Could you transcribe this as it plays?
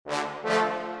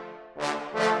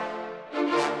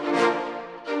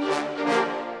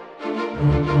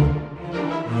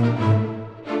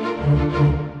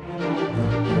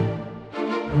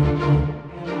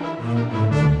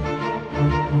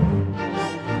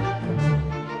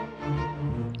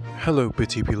Hello,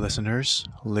 BTP listeners,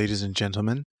 ladies and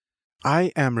gentlemen.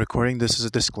 I am recording this as a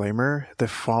disclaimer. The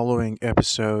following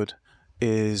episode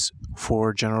is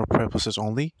for general purposes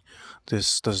only.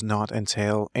 This does not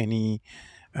entail any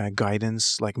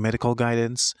guidance, like medical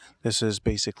guidance. This is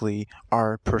basically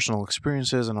our personal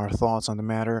experiences and our thoughts on the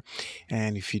matter.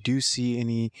 And if you do see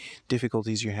any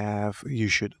difficulties you have, you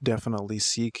should definitely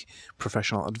seek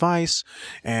professional advice.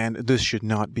 And this should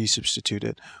not be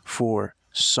substituted for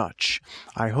such.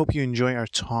 I hope you enjoy our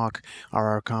talk or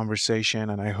our conversation,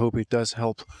 and I hope it does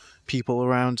help people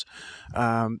around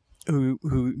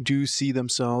who do see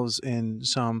themselves in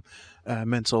some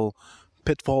mental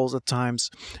pitfalls at times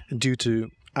due to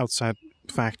outside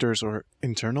factors or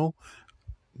internal.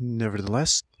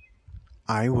 Nevertheless,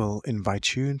 I will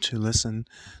invite you to listen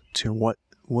to what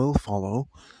will follow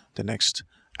the next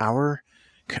hour,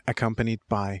 accompanied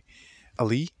by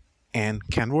Ali and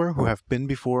Kanwar, who have been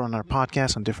before on our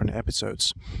podcast on different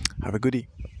episodes. Have a goodie.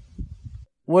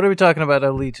 What are we talking about,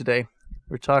 Ali, today?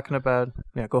 We're talking about...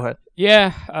 Yeah, go ahead.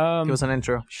 Yeah. Give us an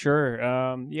intro. Sure.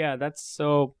 That's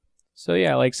so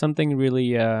yeah, like something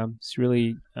really, it's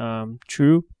really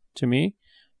true to me.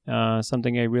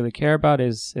 Something I really care about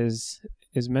is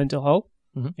mental health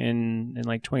in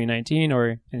like 2019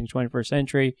 or in the 21st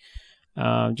century.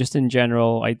 Just in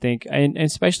general, I think, and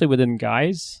especially within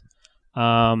guys,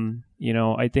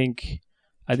 I think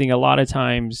a lot of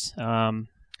times, the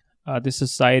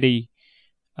society,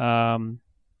 so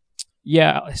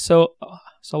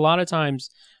a lot of times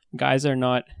guys are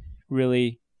not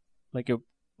really like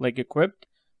equipped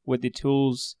with the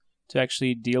tools to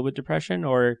actually deal with depression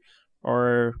or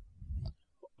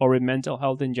with mental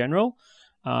health in general,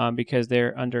 because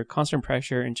they're under constant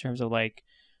pressure in terms of like,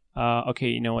 okay,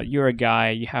 you know what, you're a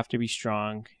guy, you have to be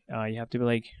strong, you have to be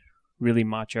like really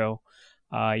macho.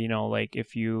 Like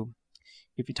if you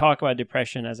talk about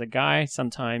depression as a guy,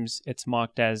 sometimes it's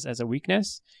mocked as a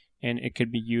weakness, and it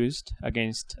could be used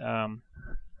against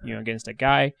against a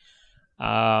guy.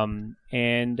 And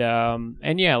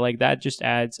yeah, like that just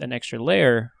adds an extra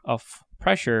layer of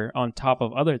pressure on top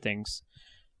of other things.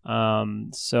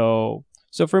 So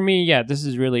for me, yeah, this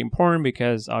is really important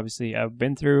because obviously I've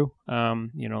been through,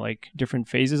 like different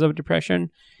phases of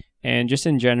depression, and just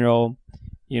in general,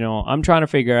 I'm trying to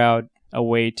figure out a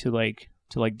way to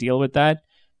deal with that.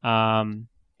 And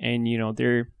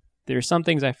there's some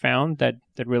things I found that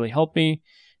really helped me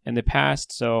in the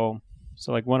past. So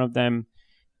like one of them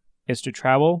is to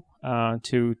travel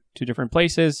to different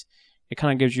places. It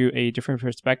kind of gives you a different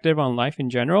perspective on life in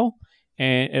general,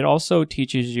 and it also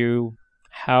teaches you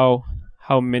how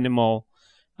minimal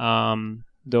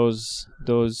those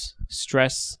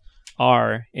stress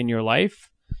are in your life.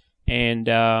 And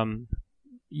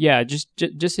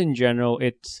just in general,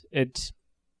 it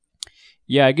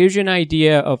gives you an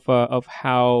idea of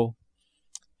how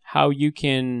you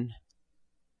can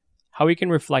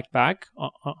reflect back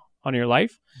on your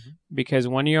life, because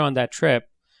when you're on that trip,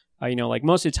 like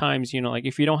most of the times, like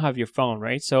if you don't have your phone,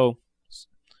 right? So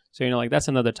like that's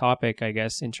another topic, I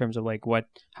guess, in terms of like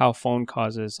how phone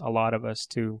causes a lot of us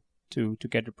to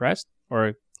get depressed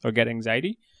or get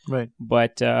anxiety. Right.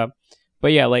 But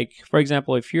yeah, like for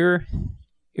example, if you're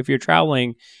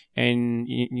traveling and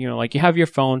like you have your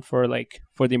phone for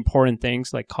the important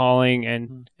things like calling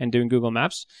and doing Google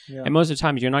Maps, and most of the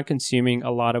times you're not consuming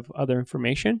a lot of other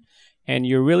information, and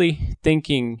you're really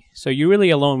thinking, so you're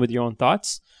really alone with your own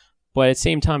thoughts, but at the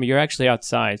same time you're actually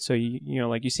outside, so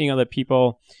like you're seeing other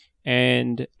people,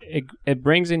 and it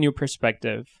brings a new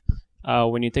perspective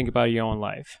when you think about your own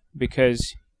life,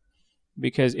 because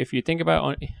if you think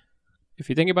about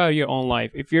your own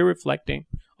life, if you're reflecting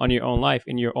on your own life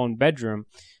in your own bedroom,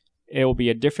 it will be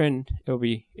a different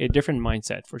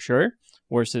mindset for sure.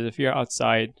 Versus if you're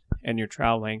outside and you're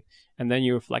traveling and then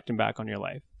you're reflecting back on your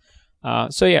life.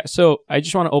 So I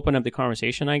just want to open up the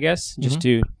conversation, I guess, just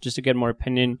to get more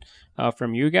opinion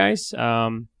from you guys,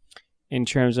 in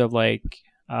terms of like,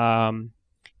 in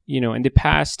the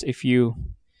past, if you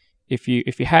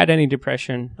had any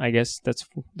depression, I guess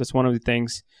that's one of the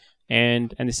things.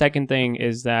 And the second thing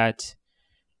is that,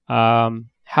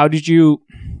 how did you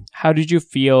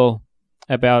feel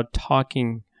about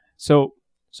talking? So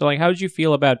like, how did you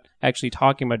feel about actually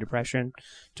talking about depression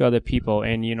to other people?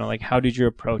 And, like, how did you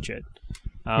approach it?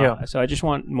 So I just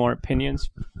want more opinions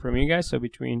from you guys. So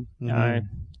between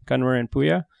Kanwar and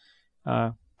Puya,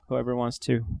 whoever wants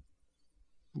to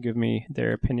give me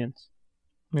their opinions.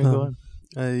 Go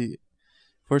ahead.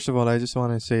 First of all, I just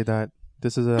want to say that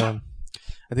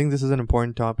I think this is an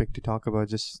important topic to talk about,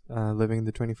 just living in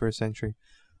the 21st century.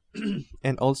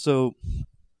 And also,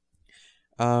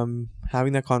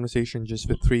 having that conversation just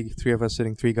with three of us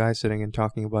sitting, three guys sitting and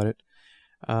talking about it.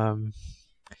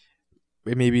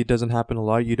 Maybe it doesn't happen a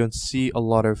lot. You don't see a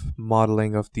lot of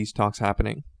modeling of these talks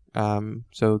happening.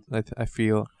 So I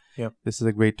feel this is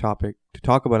a great topic to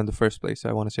talk about in the first place.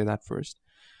 I want to say that first.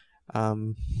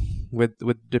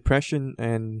 With depression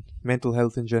and mental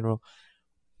health in general,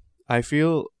 I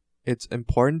feel it's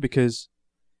important because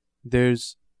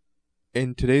there's,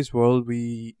 in today's world,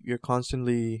 you're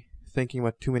constantly thinking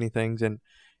about too many things, and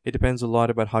it depends a lot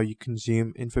about how you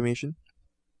consume information.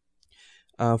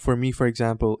 For me, for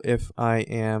example, if I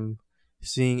am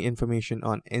seeing information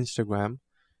on Instagram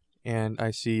and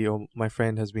I see, oh, my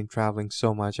friend has been traveling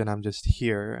so much and I'm just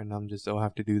here and I'm just, oh, I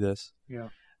have to do this. Yeah.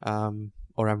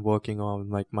 Or I'm working on,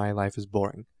 like, my life is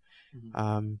boring.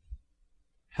 Mm-hmm.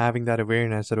 Having that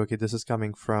awareness that, okay, this is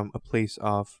coming from a place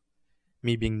of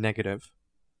me being negative,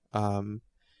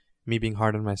 me being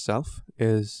hard on myself,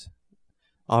 is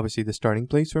obviously the starting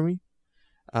place for me.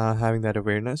 Having that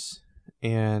awareness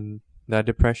and that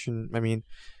depression, I mean,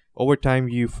 over time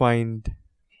you find,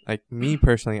 like me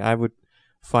personally, I would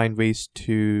find ways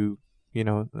to,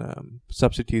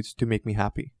 substitutes to make me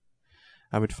happy.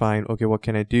 I would find, okay, what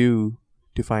can I do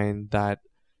to find that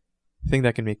thing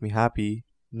that can make me happy,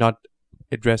 not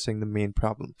addressing the main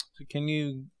problem. So can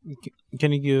you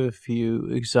give a few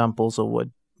examples of what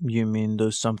you mean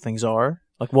those some things are?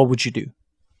 Like, what would you do?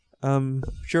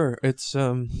 Sure. It's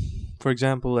for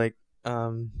example, like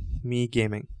me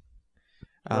gaming.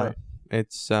 Right.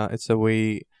 It's a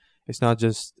way. It's not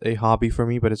just a hobby for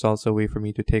me, but it's also a way for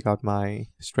me to take out my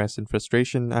stress and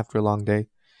frustration after a long day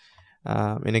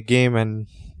in a game. And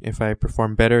if I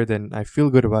perform better, then I feel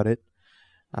good about it.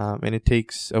 And it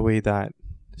takes away that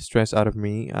stress out of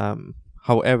me.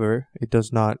 However, it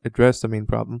does not address the main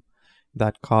problem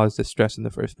that caused the stress in the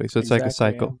first place. So it's like a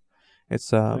cycle. Yeah.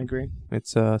 I agree.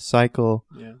 It's a cycle.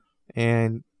 Yeah.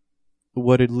 And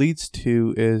what it leads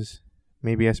to is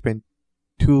maybe I spend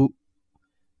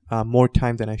more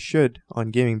time than I should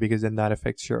on gaming, because then that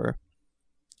affects your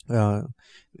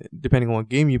depending on what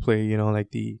game you play,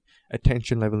 like the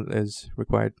attention level is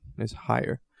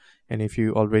higher. And if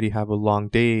you already have a long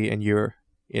day and you're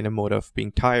in a mode of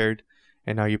being tired,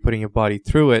 and now you're putting your body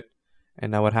through it,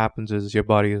 and now what happens is your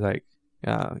body is like,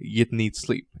 you need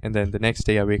sleep. And then the next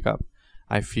day I wake up,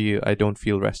 I don't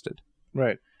feel rested.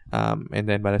 Right.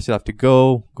 But I still have to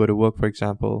go to work, for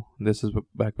example. This is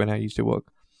back when I used to work.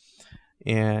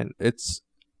 And it's,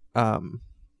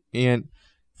 and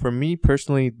for me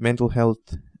personally, mental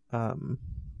health,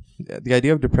 the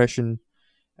idea of depression,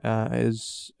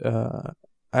 is,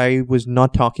 I was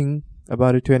not talking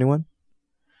about it to anyone.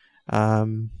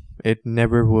 It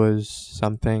never was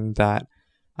something that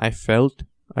I felt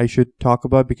I should talk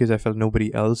about, because I felt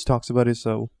nobody else talks about it.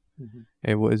 So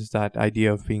it was that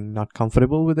idea of being not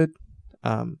comfortable with it.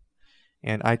 And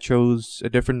I chose a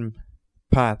different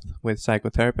path with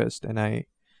psychotherapist, and I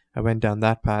went down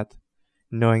that path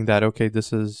knowing that, okay,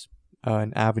 this is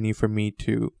an avenue for me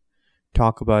to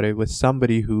talk about it with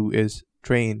somebody who is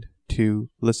trained to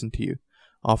listen to you,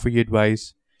 offer you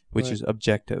advice which is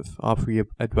objective, offer you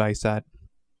advice that,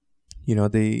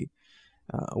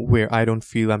 where I don't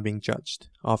feel I'm being judged,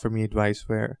 offer me advice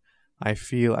where I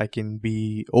feel I can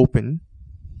be open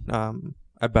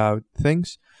about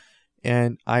things.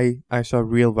 And I saw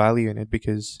real value in it,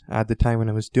 because at the time when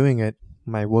I was doing it,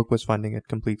 my work was funding it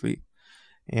completely.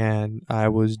 And I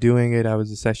was doing it, the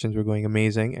sessions were going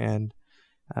amazing. And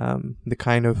I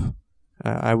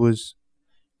was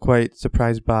quite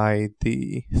surprised by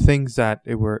the things that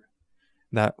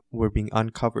were being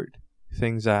uncovered,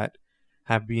 things that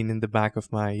have been in the back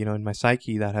of my, in my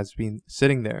psyche, that has been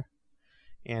sitting there.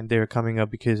 And they're coming up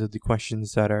because of the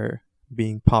questions that are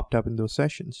being popped up in those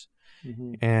sessions.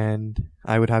 Mm-hmm. And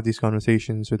I would have these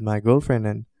conversations with my girlfriend,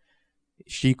 and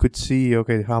she could see,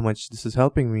 okay, how much this is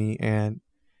helping me. And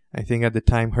I think at the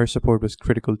time her support was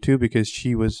critical too, because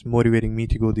she was motivating me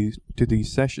to go to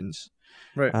these sessions.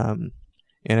 Right.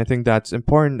 And I think that's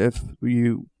important if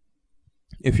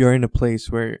you're in a place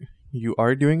where you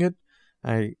are doing it.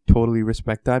 I totally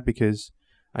respect that, because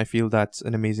I feel that's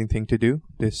an amazing thing to do.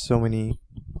 There's so many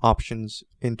options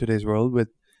in today's world with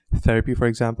therapy, for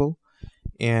example.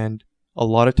 And a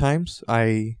lot of times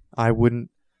I would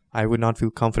not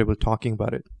feel comfortable talking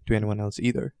about it to anyone else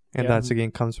either. And that's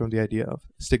again comes from the idea of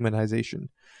stigmatization.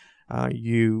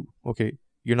 You're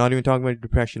not even talking about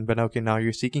depression, but okay, now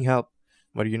you're seeking help,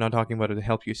 but you're not talking about the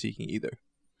help you're seeking either.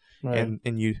 Right.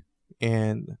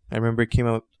 And I remember it came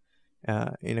out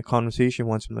in a conversation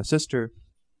once with my sister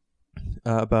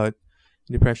about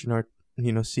depression, or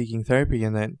seeking therapy.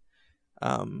 And then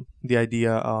the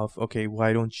idea of, okay,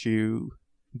 why don't you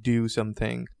do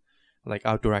something like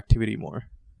outdoor activity more.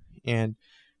 And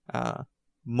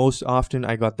most often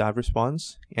I got that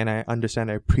response, and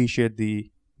I appreciate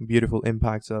the beautiful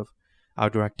impacts of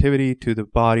outdoor activity to the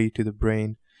body, to the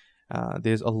brain.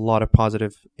 There's a lot of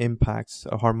positive impacts,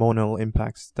 hormonal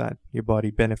impacts that your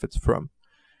body benefits from.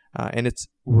 And it's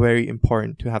very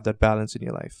important to have that balance in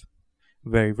your life.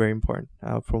 Very, very important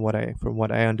from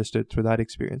what I understood through that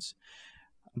experience.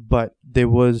 But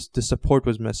the support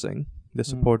was missing. The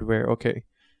support where, okay,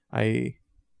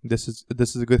 this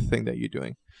is a good thing that you're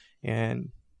doing. And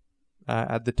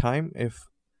at the time, if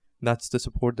that's the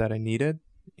support that I needed,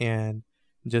 and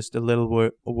just a little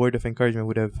word of encouragement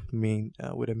would have meant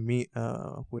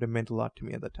a lot to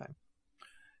me at that time.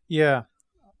 Yeah,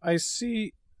 I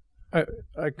see. I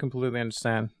completely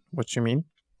understand what you mean,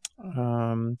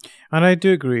 and I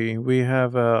do agree. We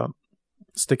have a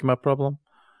stigma problem.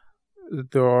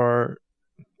 There are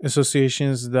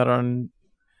associations that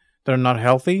are not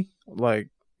healthy. Like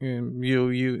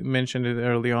you mentioned it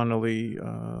early on, Ali.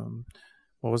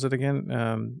 What was it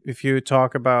again? If you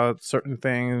talk about certain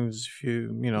things, if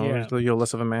you're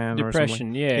less of a man depression, or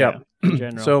something. yeah. In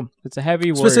general. So it's a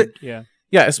heavy word.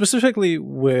 Yeah, specifically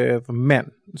with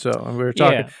men. So we were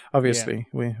talking. Obviously,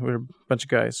 we're a bunch of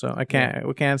guys. So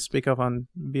we can't speak up on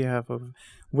behalf of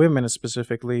women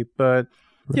specifically. But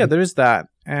yeah, there is that.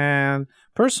 And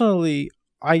personally,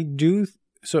 I do.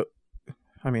 So,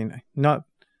 I mean,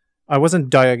 I wasn't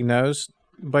diagnosed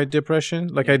by depression.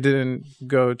 Like I didn't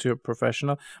go to a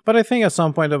professional. But I think at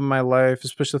some point of my life,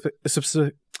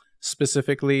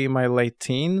 specifically my late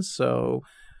teens, so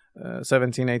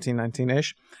 17, 18,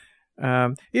 19-ish.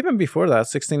 Even before that,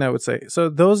 16, I would say. So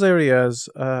those areas,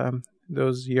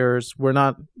 those years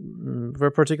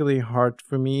were particularly hard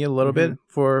for me a little bit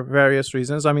for various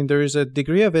reasons. I mean, there is a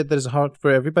degree of it that is hard for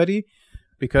everybody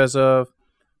because of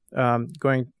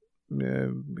going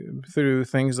through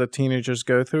things that teenagers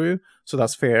go through. So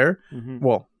that's fair.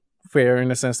 Well, fair in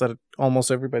the sense that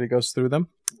almost everybody goes through them.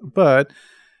 But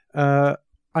I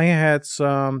had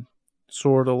some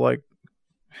sort of like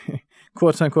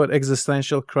quote unquote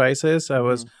existential crisis. I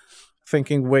was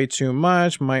thinking way too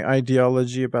much. My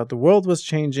ideology about the world was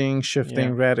changing,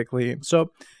 shifting radically.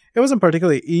 So it wasn't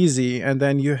particularly easy. And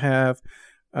then you have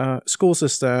a school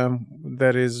system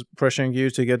that is pressuring you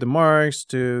to get the marks,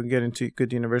 to get into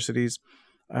good universities.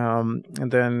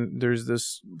 And then there's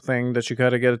this thing that you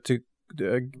got to get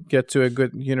to a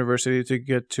good university, to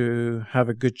get to have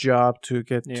a good job, to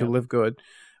get to live good.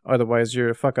 Otherwise, you're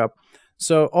a fuck up.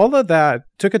 So all of that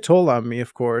took a toll on me,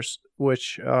 of course,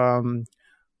 which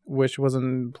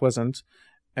wasn't pleasant,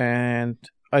 and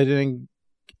I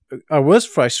was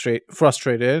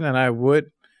frustrated, and I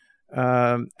would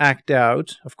act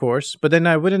out, of course, but then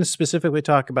I wouldn't specifically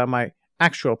talk about my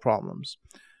actual problems,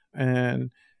 and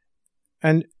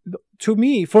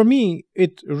for me,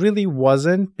 it really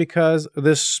wasn't because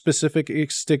this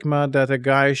specific stigma that a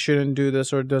guy shouldn't do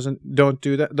this or don't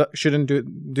do that,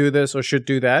 shouldn't do this or should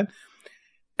do that.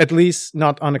 At least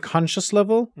not on a conscious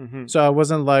level. So I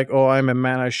wasn't like, oh, I'm a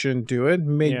man, I shouldn't do it.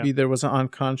 Maybe there was an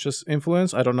unconscious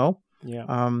influence. I don't know.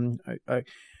 Yeah.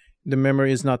 The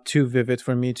memory is not too vivid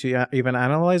for me to even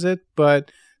analyze it,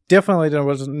 but definitely there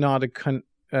was not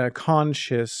a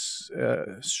conscious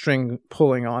string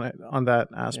pulling on that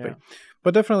aspect. Yeah.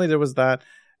 But definitely there was that.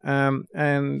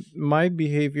 And my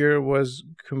behavior was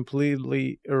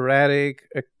completely erratic,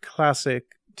 a classic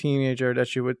teenager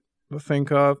that you would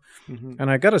think of. And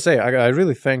I gotta say, I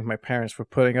really thank my parents for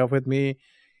putting up with me.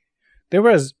 They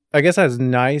were as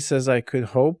nice as I could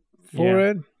hope for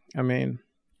it. I mean,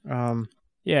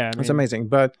 it's amazing.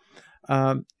 But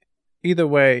either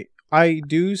way, I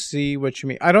do see what you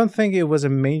mean. I don't think it was a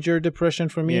major depression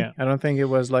for me. I don't think it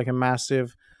was like a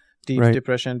massive, deep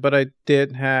depression. But I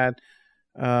did had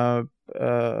other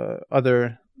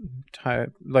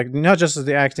type, like not just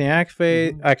the acting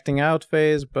out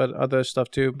phase, but other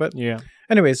stuff too. But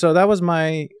anyway, so that was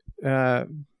my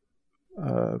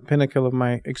pinnacle of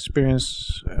my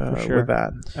experience with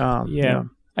that.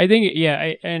 I think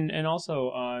and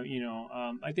also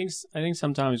I think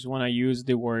sometimes when I use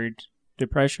the word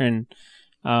depression,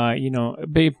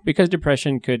 because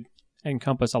depression could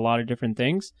encompass a lot of different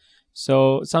things.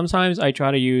 So sometimes I try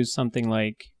to use something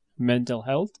like mental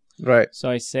health. Right. So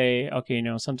I say, okay,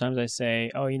 sometimes I say,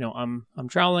 oh, I'm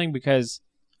traveling because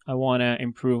I want to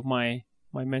improve my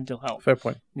mental health. Fair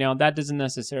point. Now that doesn't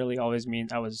necessarily always mean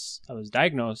I was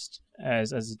diagnosed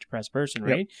as a depressed person,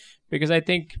 right? Yep. Because I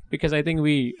think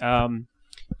we,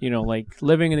 like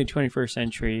living in the 21st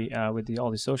century with all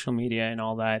the social media and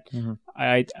all that,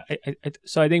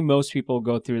 so I think most people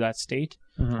go through that state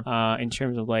in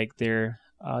terms of like their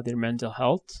mental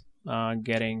health.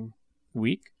 getting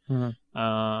weak. Mhm.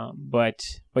 But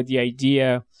the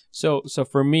idea, so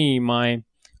for me,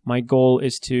 my goal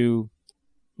is to,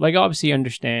 like, obviously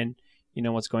understand,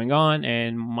 what's going on,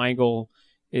 and my goal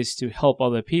is to help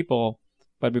other people.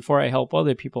 But before I help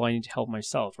other people, I need to help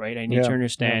myself, right? I need to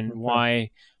understand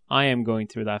why I am going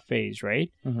through that phase,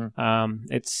 right?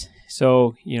 It's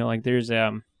so, like there's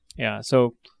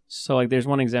so like there's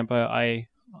one example I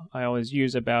always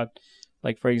use about,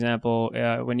 like, for example,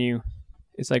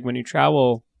 it's like when you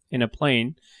travel in a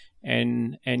plane,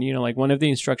 and like one of the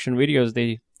instruction videos,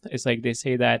 they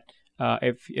say that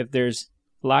if there's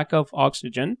lack of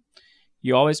oxygen,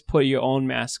 you always put your own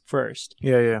mask first.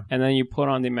 Yeah. And then you put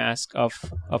on the mask of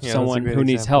Yeah, someone who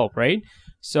needs help, right?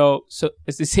 So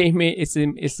it's the same. It's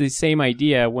the same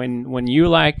idea. When you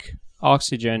lack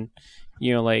oxygen,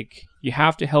 like you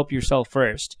have to help yourself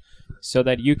first, so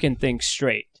that you can think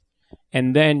straight,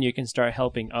 and then you can start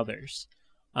helping others.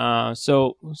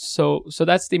 So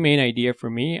that's the main idea for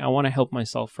me. I want to help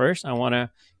myself first. I want to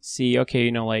see,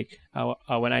 okay, like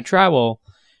when I travel,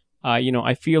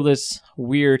 I feel this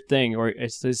weird thing, or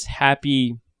it's this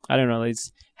happy, I don't know,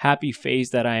 this happy phase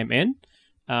that I am in.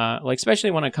 Like,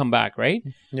 especially when I come back, right?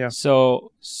 Yeah.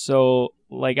 So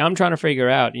like I'm trying to figure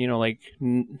out,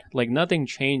 like nothing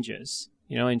changes,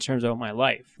 in terms of my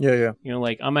life. Yeah.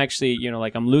 Like I'm actually,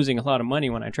 like I'm losing a lot of money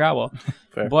when I travel.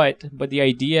 Fair. But the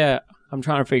idea I'm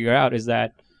trying to figure out is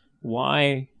that,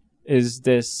 why is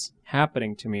this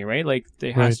happening to me, right? Like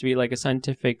there has to be like a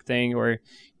scientific thing, or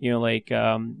like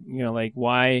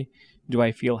why do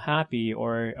I feel happy,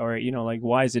 or like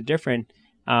why is it different?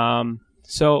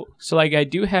 So like I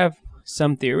do have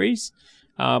some theories,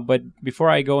 but before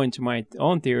I go into my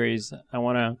own theories, I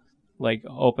want to like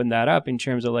open that up in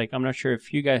terms of, like, I'm not sure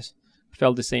if you guys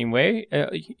felt the same way.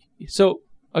 So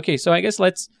I guess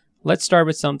let's start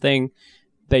with something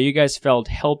that you guys felt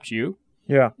helped you.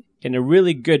 Yeah. In a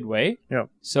really good way. Yeah.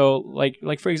 So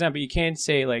like for example, you can't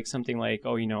say like something like,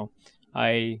 oh,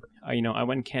 I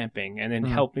went camping and then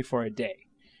helped me for a day,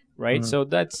 right? So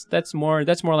that's more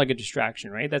like a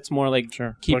distraction, right? That's more like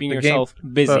keeping like yourself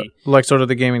busy. Like sort of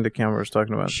the gaming that Cameron was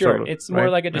talking about. Sure, sort of, it's more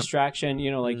like a distraction.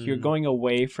 Like you're going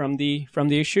away from the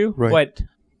issue. Right.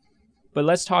 But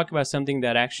let's talk about something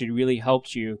that actually really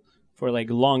helps you for like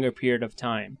a longer period of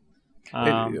time.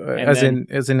 As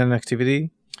in an activity.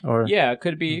 Or yeah, it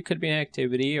could be an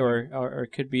activity, or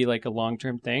it could be like a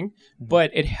long-term thing,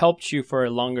 but it helped you for a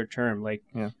longer term, like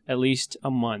at least a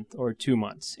month or 2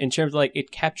 months, in terms of like it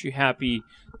kept you happy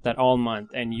that all month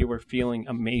and you were feeling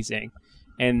amazing.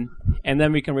 And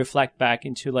then we can reflect back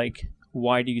into like,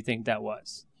 why do you think that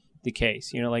was the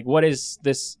case? Like what is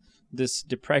this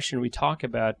depression we talk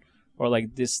about, or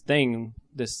like this thing,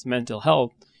 this mental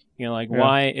health,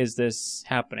 why is this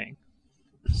happening?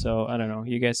 So I don't know.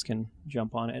 You guys can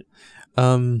jump on it.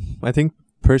 I think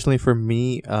personally for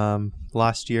me,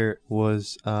 last year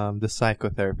was the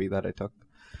psychotherapy that I took.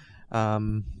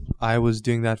 I was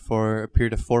doing that for a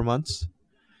period of 4 months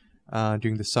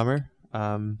during the summer,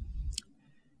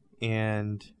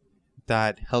 and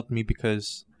that helped me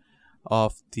because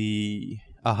of the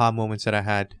aha moments that I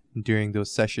had during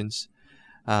those sessions,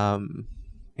 and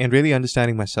really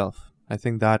understanding myself. I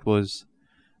think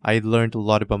I learned a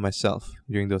lot about myself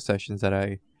during those sessions that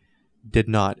I did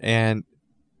not. And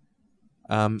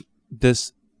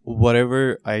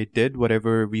whatever I did,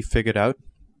 whatever we figured out,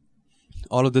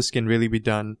 all of this can really be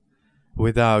done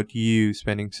without you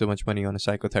spending so much money on a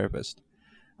psychotherapist.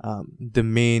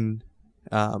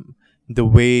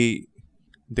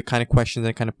 The kind of questions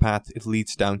and kind of path it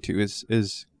leads down to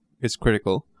is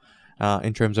critical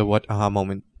in terms of what aha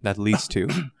moment that leads to.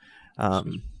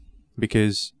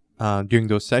 Because during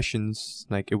those sessions,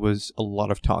 like, it was a lot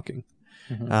of talking,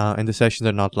 and the sessions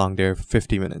are not long; they're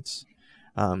 50 minutes.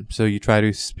 So you try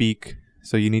to speak.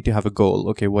 So you need to have a goal.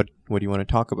 Okay, what do you want to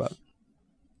talk about?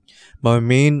 My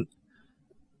main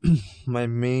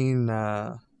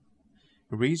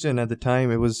reason at the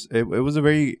time, it was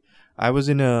I was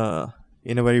in a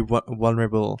very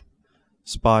vulnerable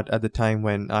spot at the time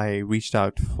when I reached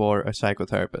out for a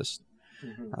psychotherapist.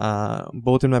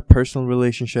 Both in my personal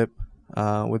relationship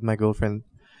with my girlfriend,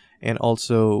 and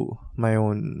also my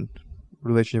own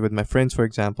relationship with my friends, for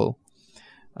example.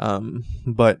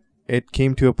 But it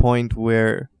came to a point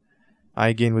where I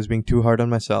again was being too hard on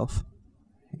myself,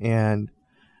 and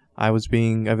I was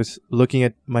looking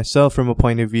at myself from a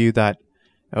point of view that,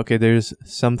 okay, there's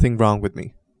something wrong with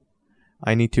me.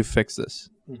 I need to fix this.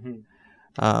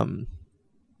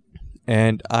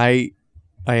 And I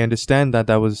understand that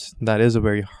is a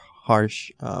very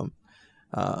harsh,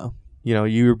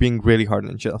 you're being really hard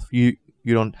on yourself. You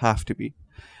don't have to be.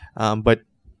 But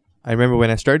I remember when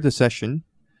I started the session,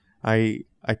 I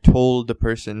told the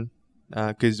person,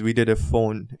 because we did a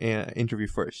phone interview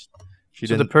first.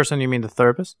 So the person, you mean the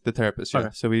therapist? The therapist, yeah. Okay.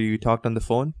 So we talked on the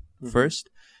phone first,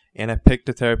 and I picked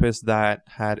a therapist that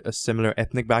had a similar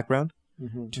ethnic background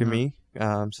to me.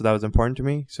 So that was important to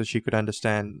me, so she could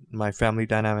understand my family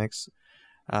dynamics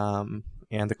and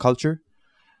the culture.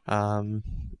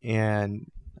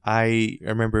 And I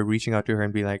remember reaching out to her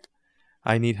and being like,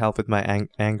 I need help with my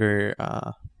anger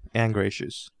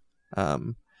issues.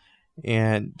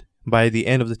 And by the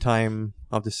end of the time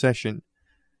of the session,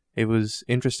 it was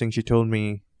interesting. She told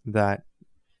me that,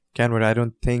 Canward, I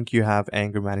don't think you have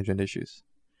anger management issues.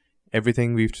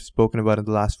 Everything we've spoken about in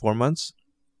the last 4 months,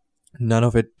 none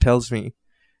of it tells me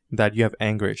that you have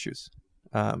anger issues.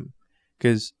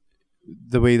 Because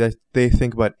the way that they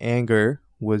think about anger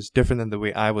was different than the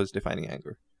way I was defining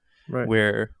anger. Right.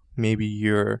 Where maybe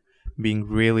you're being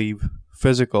really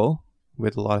physical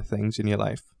with a lot of things in your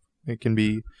life. It can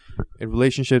be in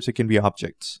relationships, it can be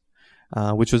objects,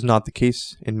 which was not the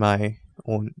case in my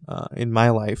own in my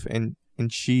life. And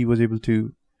she was able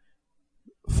to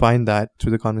find that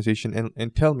through the conversation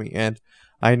and tell me. And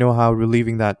I know how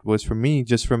relieving that was for me,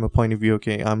 just from a point of view,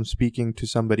 okay, I'm speaking to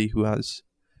somebody who has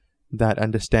that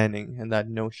understanding and that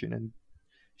notion, and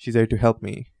she's there to help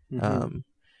me. And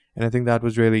I think that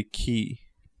was really key.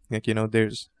 Like, you know,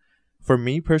 for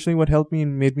me personally, what helped me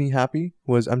and made me happy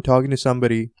was I'm talking to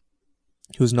somebody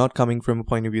who's not coming from a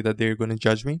point of view that they're going to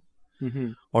judge me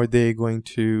or they're going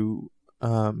to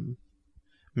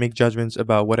make judgments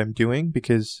about what I'm doing,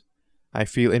 because I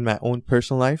feel in my own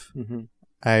personal life,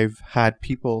 I've had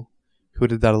people who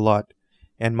did that a lot.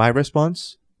 And my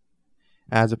response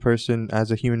as a person,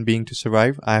 as a human being, to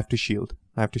survive, I have to shield.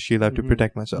 I have to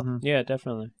protect myself. Yeah,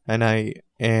 definitely.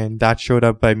 And that showed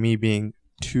up by me being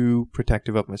too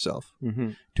protective of myself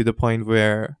to the point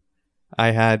where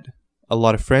I had a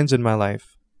lot of friends in my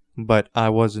life, but I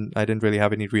didn't really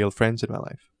have any real friends in my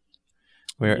life.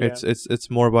 Where it's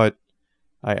more about,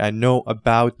 I know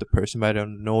about the person, but I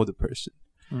don't know the person.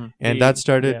 And that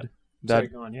started,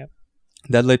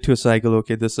 that led to a cycle.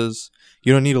 Okay,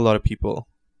 you don't need a lot of people.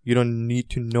 You don't need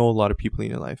to know a lot of people in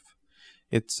your life.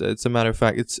 It's a matter of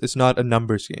fact, it's not a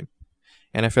numbers game.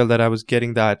 And I felt that I was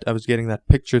getting that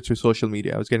picture through social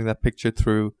media. I was getting that picture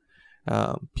through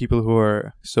people who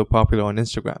are so popular on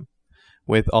Instagram,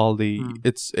 with all the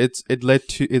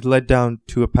it led down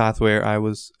to a path where I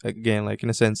was, again, like, in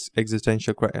a sense,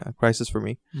 existential crisis for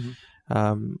me.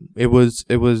 It was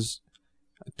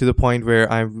to the point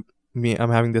where I'm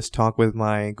having this talk with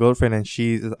my girlfriend, and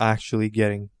she's actually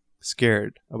getting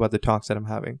scared about the talks that I'm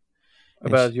having.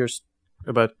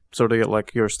 About sort of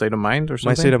like your state of mind or something?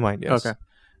 My state of mind, yes. Okay.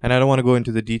 And I don't want to go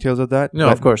into the details of that. No,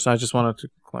 of course. I just wanted to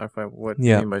clarify what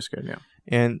you mean by scared. Yeah.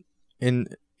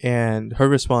 And her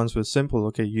response was simple.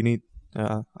 Okay, you need,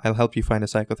 I'll help you find a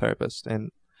psychotherapist.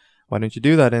 And why don't you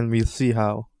do that? And we'll see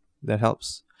how that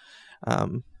helps.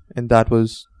 And that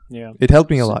was, it helped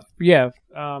me a lot. Yeah.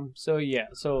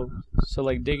 So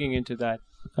like digging into that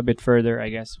a bit further, I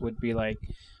guess, would be like,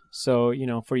 so, you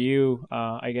know, for you,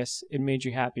 I guess it made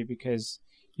you happy because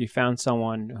you found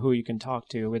someone who you can talk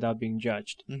to without being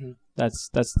judged. That's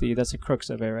the crux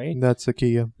of it, right? That's the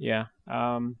key. Yeah.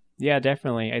 Yeah,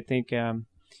 definitely. I think,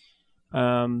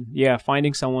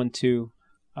 finding someone to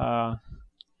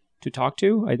talk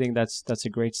to, I think that's a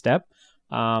great step.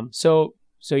 So,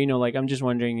 you know, like, I'm just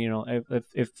wondering, you know,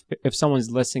 if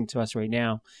someone's listening to us right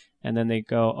now and then they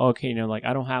go, okay, you know, like,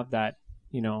 I don't have that,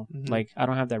 you know, like, I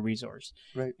don't have that resource,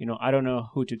 right? You know, I don't know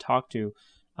who to talk to.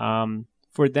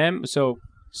 For them, so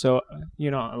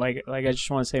you know, like I just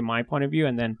want to say my point of view,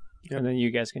 and then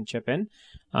you guys can chip in.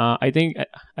 I think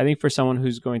for someone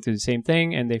who's going through the same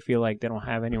thing and they feel like they don't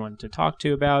have anyone to talk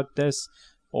to about this,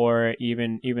 or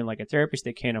even like a therapist,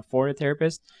 they can't afford a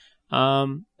therapist.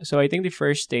 So I think the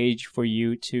first stage for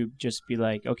you to just be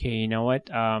like, okay, you know what,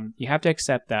 you have to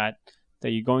accept that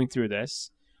you're going through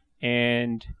this,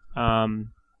 and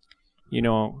you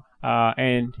know,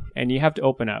 and you have to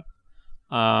open up.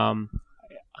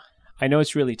 I know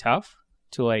it's really tough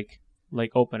to like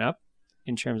open up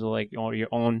in terms of like your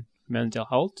own mental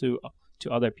health to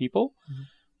other people.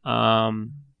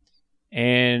 And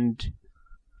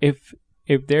if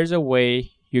there's a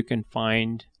way you can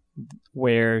find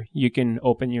where you can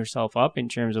open yourself up in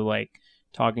terms of like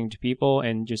talking to people,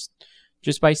 and just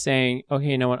by saying, okay,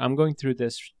 you know what, I'm going through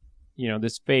this, you know,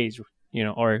 this phase, you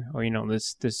know, or you know,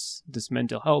 this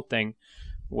mental health thing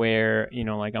where, you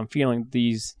know, like, I'm feeling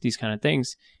these kind of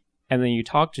things, and then you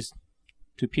talk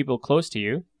to people close to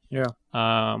you.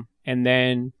 And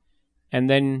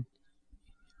then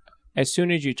as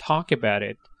soon as you talk about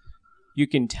it, you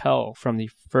can tell from the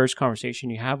first conversation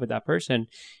you have with that person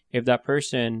if that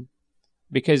person,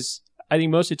 because I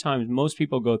think most of the time most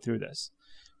people go through this.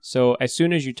 So as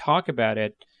soon as you talk about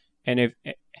it, and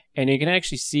you can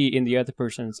actually see in the other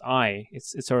person's eye,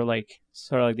 it's sort of like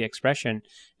the expression.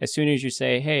 As soon as you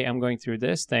say, "Hey, I'm going through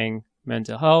this thing,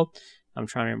 mental health, I'm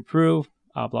trying to improve,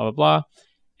 blah blah blah,"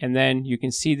 and then you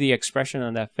can see the expression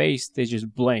on that face. They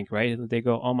just blink, right? They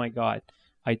go, "Oh my God,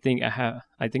 I think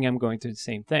I'm going through the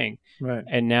same thing," Right.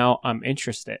 and now I'm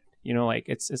interested. Like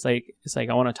it's like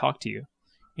I want to talk to you.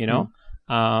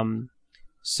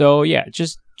 So yeah,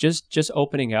 just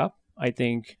opening up. I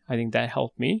think that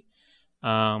helped me.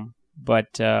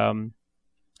 But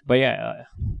yeah,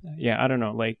 I don't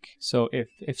know. Like, so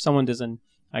if someone doesn't,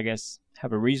 I guess,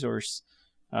 have a resource,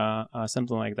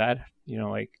 something like that,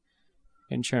 like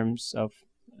in terms of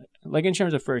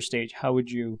first stage, how would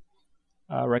you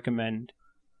recommend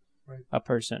a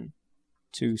person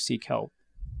to seek help?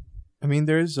 I mean,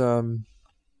 there's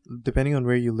depending on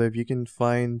where you live, you can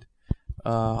find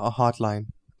a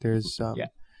hotline. There's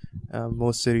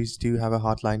most cities do have a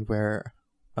hotline where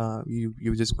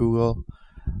you just Google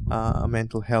a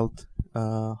mental health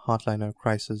hotline or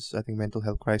crisis. I think mental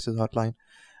health crisis hotline.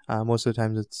 Most of the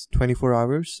times it's 24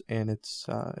 hours, and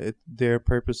their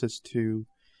purpose is to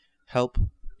help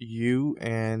you,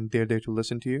 and they're there to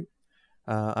listen to you.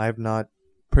 I've not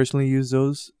personally used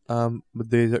those, but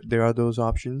there are those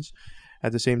options.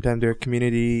 At the same time, there are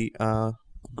community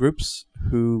groups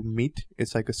who meet.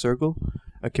 It's like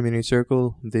a community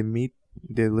circle. They meet,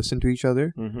 they listen to each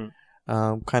other. Mm-hmm.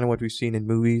 Kind of what we've seen in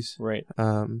movies. Right.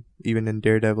 Even in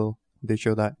Daredevil, they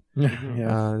show that.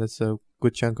 Yeah. That's a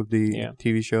good chunk of the Yeah.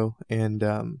 TV show, and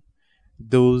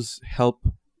those help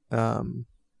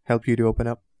you to open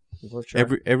up. For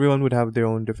sure. Everyone would have their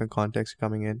own different context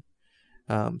coming in.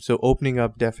 So opening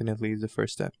up definitely is the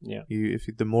first step. Yeah.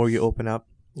 The more you open up,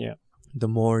 Yeah. the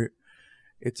more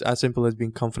it's as simple as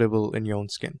being comfortable in your own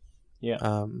skin. Yeah.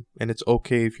 And it's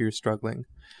okay if you're struggling.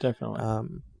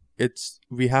 Definitely.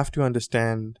 We have to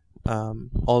understand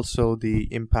also the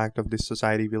impact of this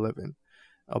society we live in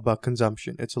about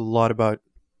consumption. It's a lot about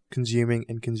consuming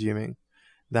and consuming.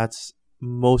 That's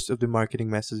most of the marketing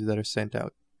messages that are sent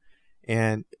out.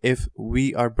 And if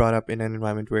we are brought up in an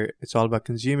environment where it's all about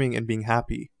consuming and being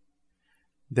happy,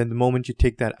 then the moment you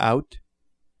take that out,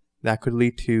 that could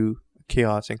lead to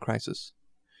chaos and crisis.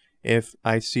 If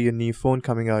I see a new phone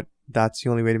coming out, that's the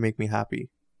only way to make me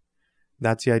happy.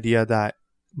 That's the idea that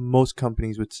most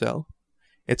companies would sell.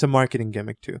 It's a marketing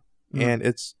gimmick too. And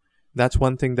that's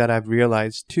one thing that I've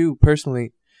realized too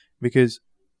personally, because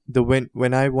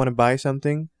when I want to buy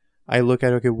something, I look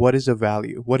at, okay, what is the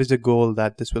value? What is the goal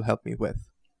that this will help me with?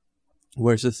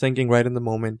 Versus thinking right in the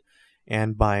moment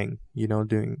and buying,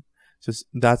 doing. So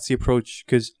that's the approach,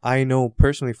 because I know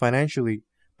personally, financially,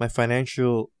 my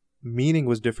financial meaning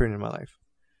was different in my life.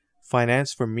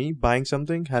 Finance for me, buying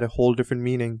something had a whole different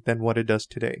meaning than what it does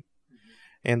today.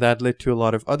 And that led to a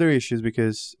lot of other issues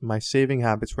because my saving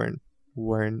habits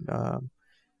were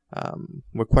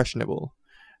questionable.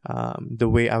 The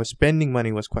way I was spending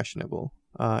money was questionable.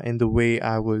 And the way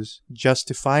I was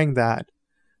justifying that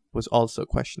was also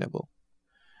questionable.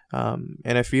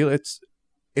 And I feel it's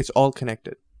all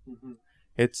connected. Mm-hmm.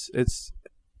 It's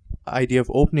idea of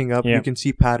opening up. Yeah. You can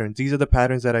see patterns. These are the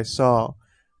patterns that I saw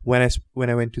when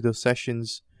I went to those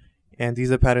sessions, and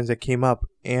these are patterns that came up,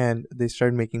 and they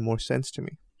started making more sense to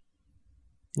me.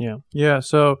 Yeah. Yeah.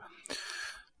 So,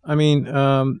 I mean,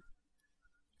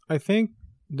 I think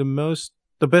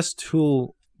the best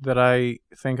tool that I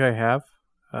think I have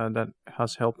that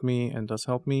has helped me and does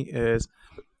help me is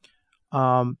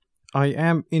I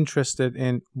am interested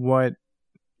in what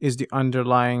is the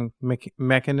underlying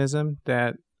mechanism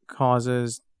that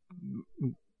causes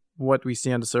what we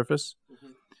see on the surface.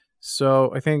 Mm-hmm.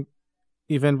 So I think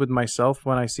even with myself,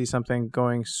 when I see something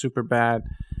going super bad,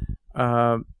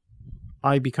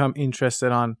 I become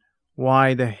interested on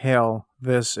why the hell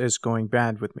this is going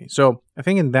bad with me. So I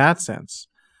think in that sense,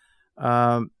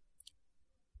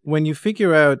 when you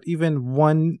figure out even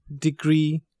 1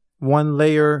 degree, 1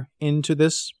 layer into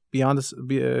this, beyond this,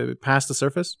 past the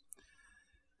surface,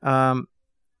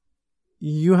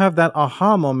 you have that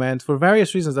aha moment for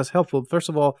various reasons. That's helpful. First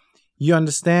of all, you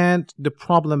understand the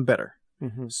problem better.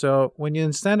 Mm-hmm. So when you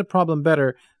understand the problem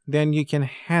better, then you can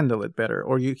handle it better,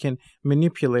 or you can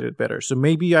manipulate it better. So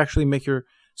maybe you actually make your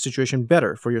situation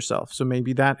better for yourself. So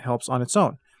maybe that helps on its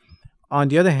own. On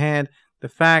the other hand, the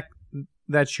fact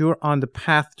that you're on the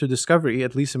path to discovery,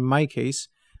 at least in my case,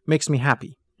 makes me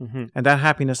happy. Mm-hmm. And that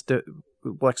happiness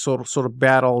sort of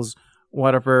battles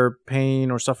whatever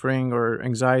pain or suffering or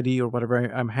anxiety or whatever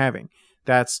I'm having.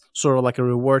 that's sort of like a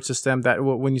reward system. That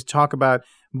when you talk about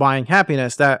buying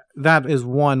happiness, that is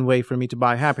one way for me to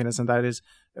buy happiness, and that is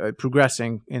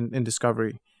progressing in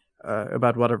discovery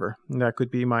about whatever. And that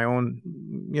could be my own,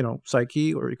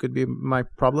 psyche, or it could be my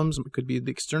problems, it could be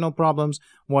the external problems,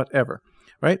 whatever.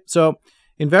 Right? So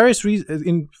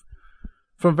from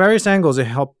various angles, it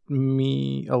helped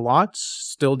me a lot,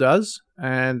 still does,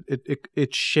 and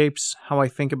it shapes how I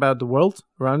think about the world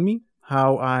around me,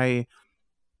 how I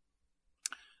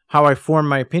form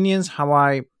my opinions, how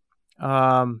I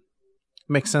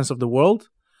make sense of the world.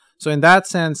 So in that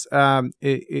sense,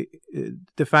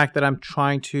 the fact that I'm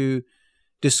trying to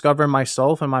discover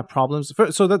myself and my problems.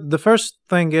 So the first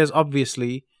thing is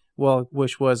obviously,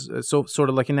 which was sort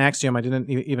of like an axiom. I didn't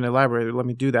even elaborate. Let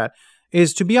me do that.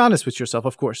 Is to be honest with yourself,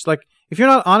 of course. Like if you're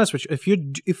not honest with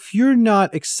if you're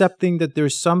not accepting that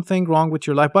there's something wrong with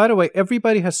your life. By the way,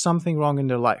 everybody has something wrong in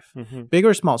their life, big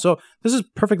or small. So this is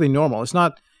perfectly normal. It's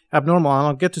not abnormal. And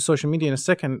I'll get to social media in a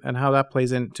second and how that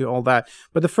plays into all that.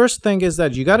 But the first thing is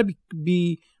that you got to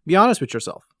be honest with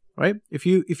yourself, right? If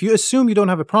you assume you don't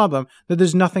have a problem, then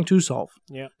there's nothing to solve.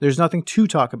 Yeah. There's nothing to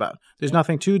talk about. There's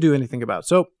nothing to do anything about.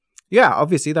 So yeah,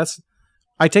 obviously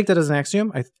I take that as an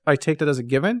axiom. I take that as a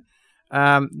given.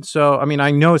 So, I mean,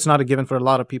 I know it's not a given for a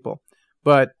lot of people,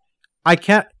 but I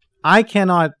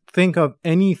cannot think of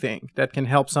anything that can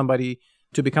help somebody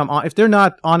to become, if they're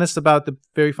not honest about the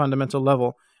very fundamental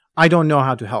level, I don't know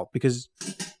how to help, because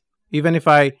even if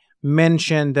I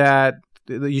mention that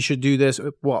you should do this,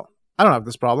 well, I don't have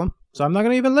this problem, so I'm not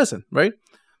going to even listen, right?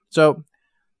 So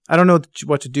I don't know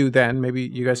what to do then. Maybe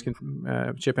you guys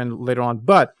can chip in later on,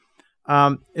 but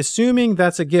assuming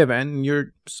that's a given, and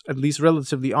you're at least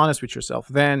relatively honest with yourself,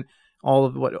 then all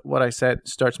of what I said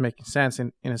starts making sense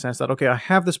in a sense that, okay, I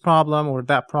have this problem or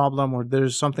that problem, or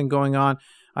there's something going on.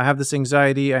 I have this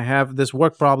anxiety. I have this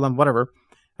work problem, whatever.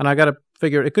 And I got to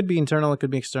figure, it could be internal, it could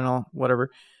be external, whatever.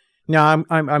 Now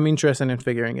I'm interested in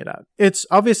figuring it out. It's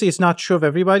obviously it's not true of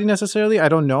everybody necessarily. I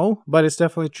don't know, but it's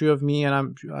definitely true of me.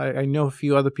 And I know a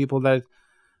few other people that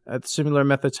similar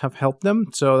methods have helped them.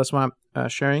 So that's why I'm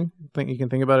sharing. I think you can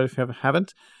think about it if you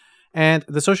haven't. And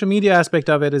the social media aspect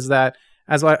of it is that,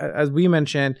 as we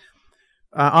mentioned,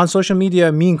 on social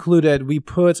media, me included, we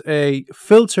put a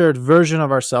filtered version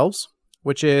of ourselves,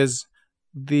 which is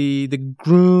the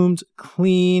groomed,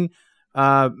 clean,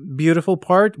 beautiful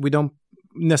part. We don't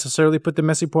necessarily put the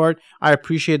messy part. I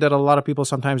appreciate that a lot of people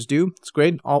sometimes do. It's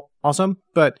great, awesome.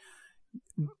 But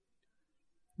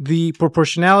the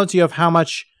proportionality of how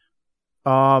much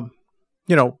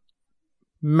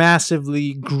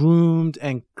massively groomed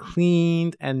and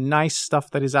cleaned and nice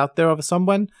stuff that is out there of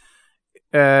someone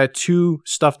to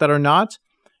stuff that are not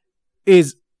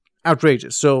is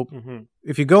outrageous. So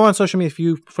if you go on social media, if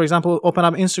you, for example, open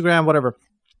up Instagram, whatever,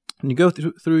 and you go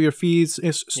through your feeds,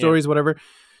 stories, whatever,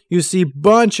 you see a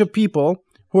bunch of people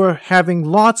who are having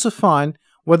lots of fun,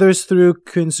 whether it's through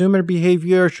consumer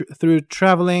behavior, through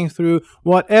traveling, through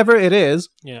whatever it is.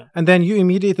 Yeah. And then you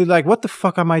immediately like, what the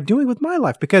fuck am I doing with my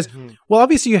life? Because, well,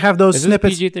 obviously you have those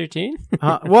snippets. Is this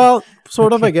PG-13? Well,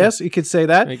 sort of, I guess you could say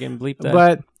that. I can bleep that.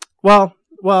 But, well,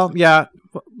 yeah.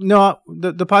 No,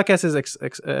 the podcast is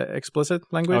explicit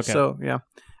language. Okay. So, yeah.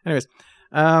 Anyways.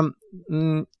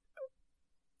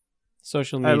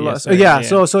 Social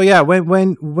media.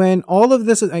 When all of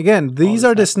this is, again, these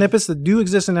are the snippets that do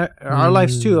exist in our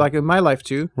lives too, like in my life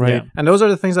too. Right. Yeah. And those are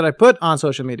the things that I put on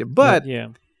social media. But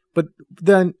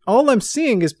then all I'm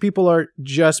seeing is people are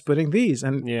just putting these,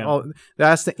 and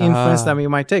that's the inference that we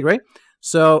might take, right?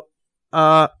 So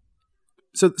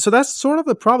so that's sort of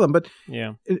the problem. But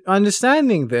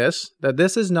understanding that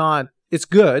this is not, it's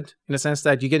good in the sense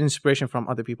that you get inspiration from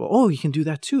other people. Oh, you can do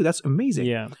that too. That's amazing.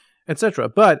 Yeah. Etc.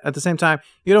 But at the same time,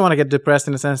 you don't want to get depressed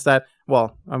in the sense that,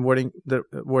 well, I'm wording the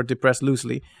word depressed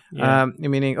loosely,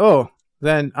 meaning,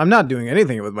 then I'm not doing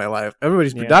anything with my life.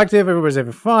 Everybody's productive, everybody's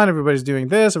having fun, everybody's doing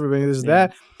this, everybody this,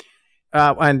 that,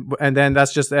 and then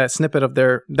that's just a snippet of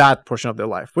that portion of their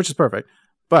life, which is perfect.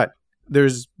 But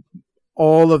there's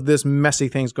all of this messy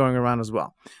things going around as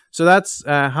well. So that's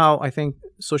how I think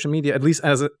social media, at least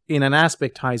in an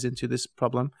aspect, ties into this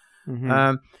problem.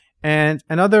 And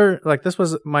another, like, this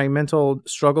was my mental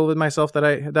struggle with myself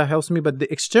that helps me, but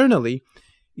externally,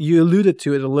 you alluded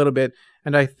to it a little bit,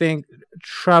 and I think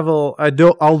travel,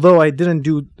 although I didn't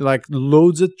do like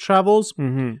loads of travels,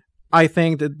 I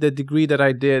think that the degree that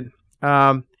I did,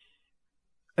 at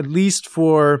least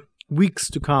for weeks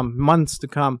to come, months to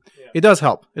come, it does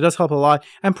help. It does help a lot,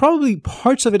 and probably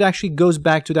parts of it actually goes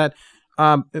back to that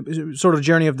sort of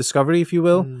journey of discovery, if you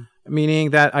will. meaning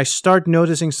that I start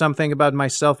noticing something about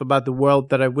myself, about the world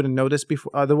that I wouldn't notice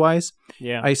before otherwise.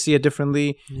 Yeah. I see it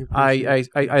differently. You I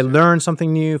appreciate I learn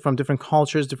something new from different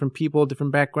cultures, different people,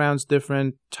 different backgrounds,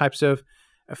 different types of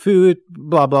food,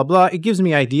 blah, blah, blah. It gives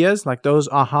me ideas, like those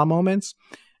aha moments.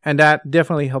 And that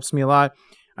definitely helps me a lot.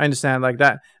 I understand like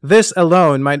that. This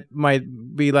alone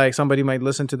might be like, somebody might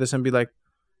listen to this and be like,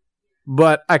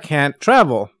 but I can't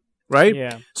travel, right?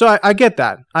 Yeah. So I get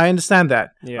that. I understand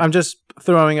that. Yeah. I'm just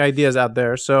throwing ideas out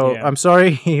there. So Yeah. I'm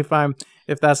sorry if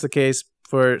that's the case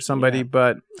for somebody, Yeah.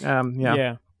 but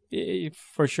Yeah.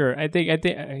 For sure. I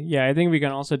think we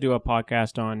can also do a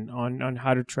podcast on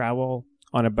how to travel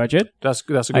on a budget. That's a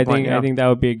good point. I think that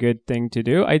would be a good thing to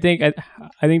do. I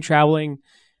think traveling,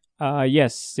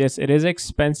 yes, it is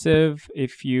expensive.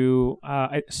 If you,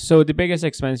 so the biggest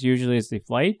expense usually is the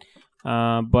flight.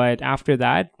 But after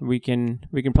that, we can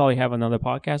probably have another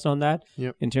podcast on that.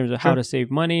 Yep. In terms of how to save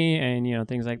money and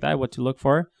things like that, what to look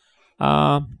for.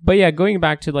 But yeah, going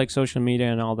back to like social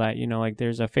media and all that, like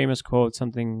there's a famous quote,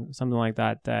 something like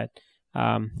that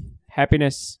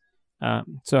happiness.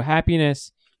 So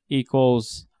happiness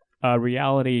equals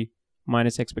reality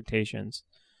minus expectations.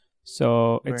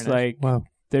 So Very it's nice. like Wow.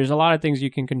 there's a lot of things you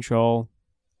can control.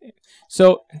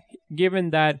 So given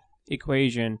that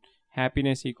equation,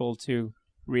 happiness equal to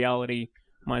reality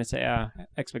minus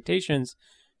expectations,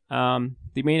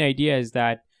 the main idea is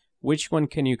that which one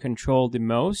can you control the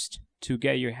most to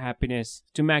get your happiness,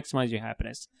 to maximize your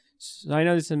happiness. So I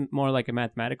know this is more like a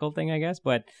mathematical thing, I guess,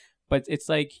 but it's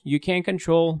like you can't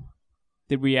control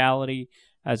the reality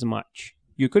as much.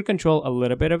 You could control a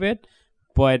little bit of it,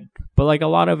 but like a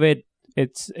lot of it,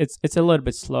 it's a little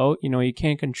bit slow. You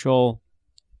can't control,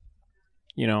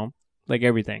 like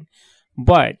everything,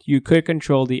 but you could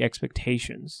control the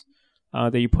expectations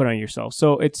that you put on yourself.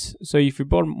 So if you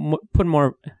put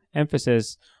more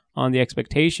emphasis on the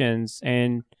expectations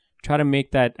and try to make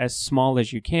that as small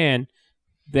as you can,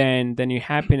 then your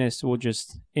happiness will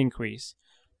just increase.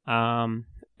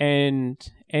 And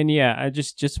yeah, I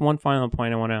just one final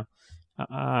point I want to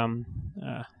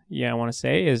I want to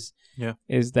say is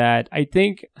that I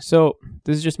think, so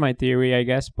this is just my theory, I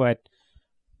guess, but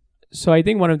so I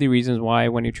think one of the reasons why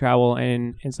when you travel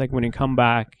and it's like when you come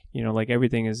back, like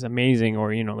everything is amazing,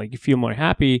 or like you feel more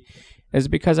happy, is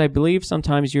because I believe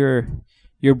sometimes your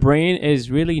brain is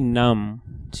really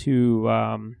numb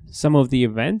to some of the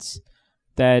events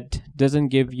that doesn't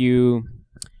give you,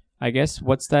 I guess,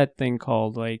 what's that thing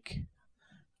called, like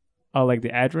the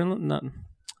adrenaline? No,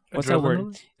 what's that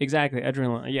word? Exactly,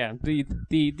 adrenaline. Yeah,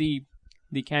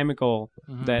 the chemical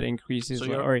that increases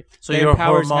So or So that your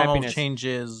empowers hormonal happiness.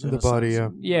 changes In the body, yeah.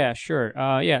 Yeah, sure.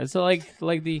 Yeah, so like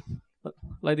the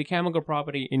chemical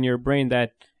property in your brain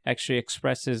that actually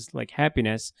expresses like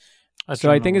happiness. So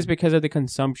I think it's because of the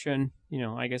consumption,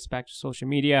 I guess back to social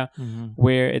media,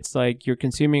 where it's like you're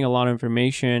consuming a lot of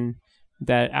information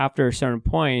that after a certain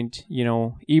point,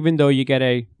 even though you get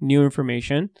a new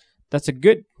information, that's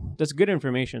good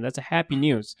information. That's a happy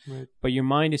news. Right. But your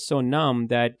mind is so numb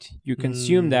that you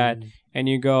consume that and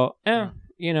you go,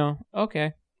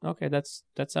 okay,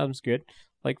 that sounds good.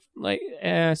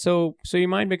 So your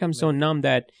mind becomes so numb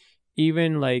that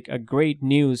even like a great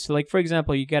news, like for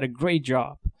example, you get a great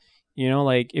job,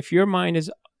 like if your mind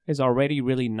is already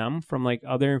really numb from like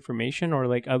other information or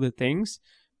like other things,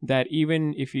 that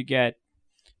even if you get,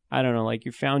 I don't know, like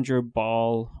you found your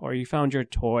ball or you found your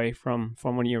toy from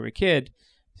when you were a kid,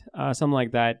 something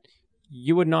like that,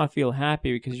 you would not feel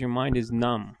happy because your mind is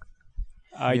numb.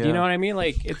 Do you know what I mean?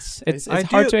 Like it's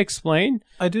hard to explain.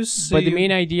 I do see. But the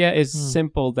main idea is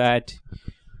simple, that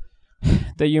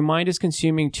your mind is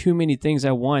consuming too many things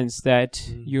at once, that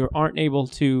you aren't able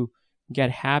to get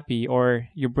happy, or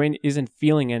your brain isn't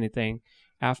feeling anything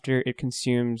after it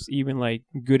consumes even like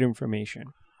good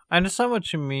information. I understand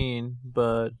what you mean,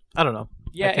 but I don't know.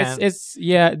 Yeah, it's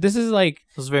this is like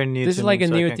It's very new. this to is like me, a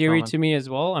so I new can't theory comment. to me as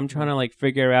well. I'm trying to like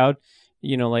figure out,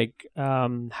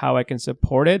 how I can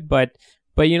support it, but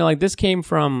like this came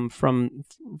from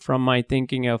my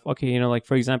thinking of, okay, like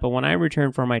for example, when I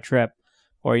return from my trip,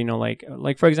 or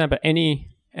like for example, any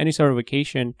sort of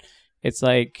vacation, it's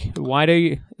like why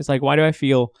do I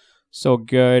feel so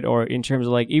good, or in terms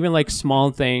of like even like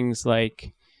small things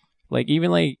like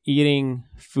even like eating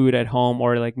food at home,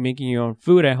 or like making your own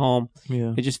food at home,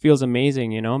 it just feels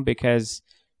amazing, because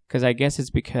I guess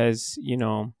it's because I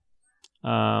don't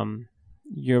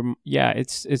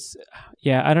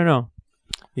know.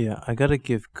 Yeah, I gotta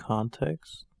give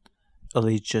context.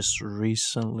 Ali just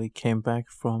recently came back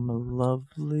from a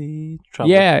lovely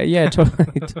travel. Yeah,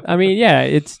 totally. I mean,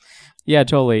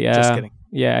 totally. Just kidding.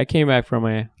 Yeah, I came back from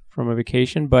a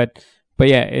vacation, but But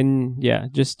yeah,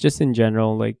 just in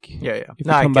general, like Yeah. if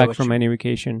No, you I come get back what from you- any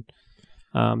vacation,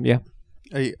 yeah,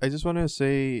 I just want to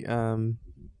say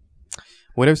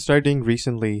what I've started doing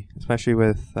recently, especially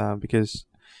with because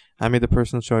I made the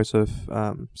personal choice of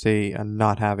say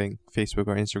not having Facebook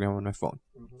or Instagram on my phone.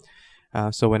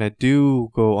 So when I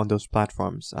do go on those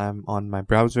platforms, I'm on my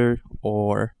browser,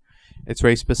 or it's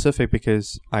very specific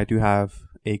because I do have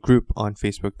a group on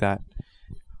Facebook that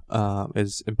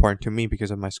is important to me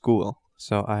because of my school.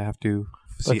 So I have to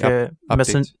see Like a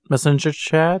updates. messenger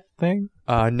chat thing.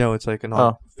 No, it's like on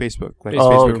Oh. Facebook, like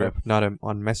Facebook. Facebook Okay. group, not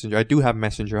on Messenger. I do have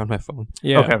Messenger on my phone.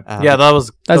 yeah. Okay. Um, Yeah, that was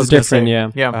That's I was gonna different, say.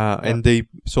 yeah. Yeah. And the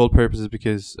sole purpose is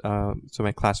because so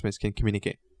my classmates can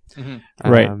communicate.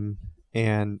 Right.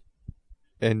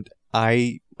 And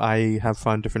I have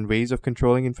found different ways of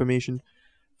controlling information.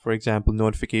 For example,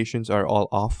 notifications are all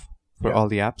off for Yeah. all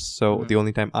the apps. So the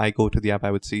only time I go to the app,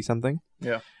 I would see something.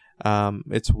 Yeah.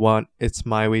 It's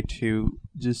my way to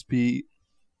just be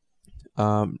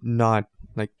not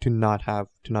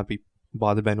be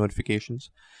bothered by notifications.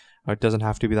 Or it doesn't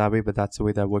have to be that way, but that's the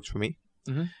way that works for me.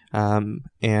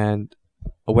 And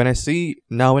when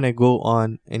I go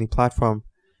on any platform,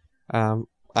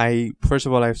 I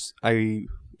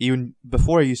even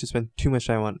before I used to spend too much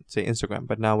time on, say, Instagram,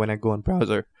 but now when I go on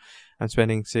browser, I'm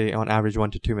spending, say, on average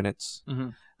 1 to 2 minutes.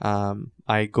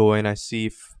 I go in, I see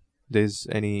if there's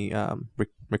any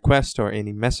request or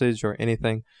any message or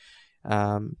anything,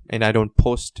 and I don't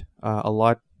post a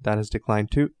lot. That has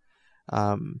declined too.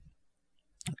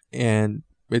 And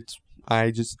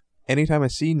anytime I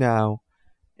see now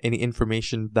any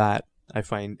information that I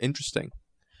find interesting,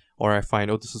 or I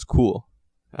find, oh, this is cool.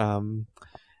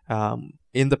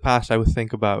 In the past, I would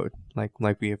think about like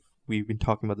we've been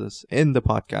talking about this in the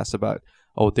podcast about,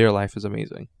 oh, their life is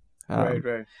amazing.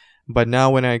 Right. But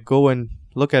now when I go and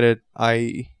look at it,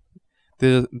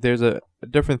 there's a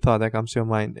different thought that comes to my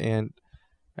mind, and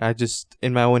I just,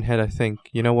 in my own head, I think,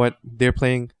 you know what,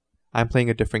 I'm playing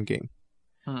a different game,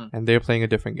 and they're playing a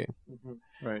different game.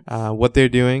 Right. What they're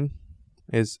doing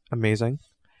is amazing,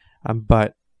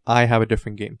 but I have a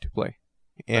different game to play,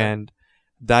 and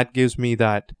that gives me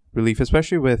that relief,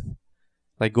 especially with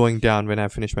like going down when I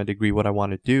finish my degree, what I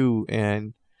want to do,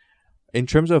 and in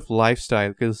terms of lifestyle,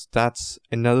 because that's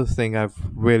another thing I've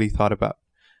really thought about.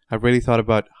 I've really thought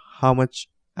about how much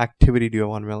activity do I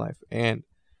want in my life, and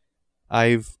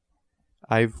I've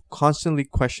constantly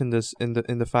questioned this in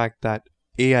the fact that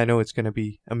I know it's going to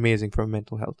be amazing for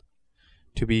mental health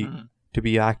to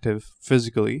be active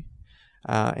physically,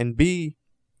 and B,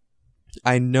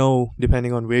 I know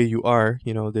depending on where you are,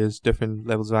 there's different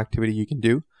levels of activity you can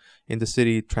do. In the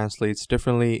city, it translates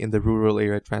differently. In the rural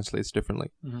area, it translates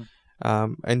differently.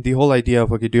 And the whole idea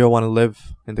of, okay, do I want to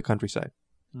live in the countryside?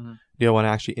 Do I want to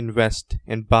actually invest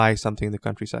and buy something in the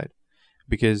countryside?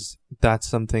 Because that's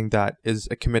something that is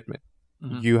a commitment.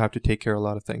 You have to take care of a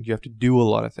lot of things. You have to do a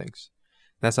lot of things.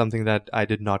 That's something that I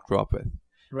did not grow up with.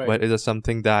 Right. But is it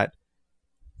something that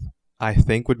I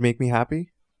think would make me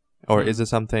happy? Or is it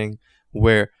something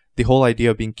where the whole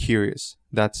idea of being curious,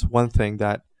 that's one thing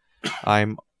that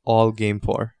I'm all game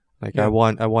for. Like, I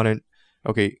want to,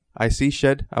 okay, I see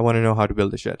shed, I want to know how to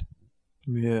build a shed.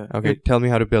 Yeah. Okay, tell me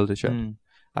how to build a shed.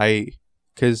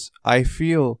 Because I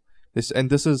feel this, and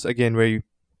this is again very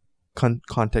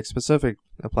context specific,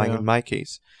 applying in my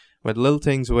case, but little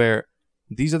things where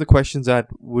these are the questions that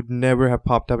would never have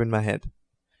popped up in my head.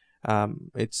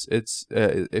 It's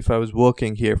if I was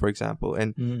working here, for example,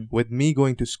 and with me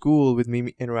going to school, with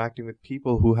me interacting with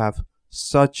people who have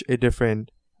such a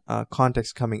different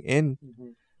context coming in,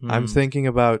 I'm thinking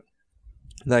about,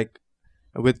 like,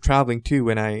 with traveling too,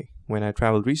 when I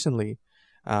traveled recently,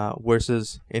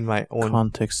 versus in my own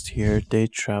context here, they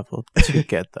traveled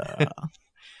together.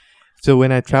 So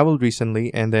when I traveled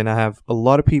recently, and then I have a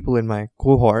lot of people in my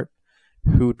cohort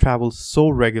who travel so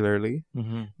regularly.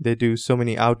 They do so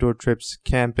many outdoor trips,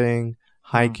 camping,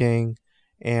 hiking,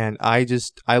 and I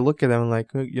look at them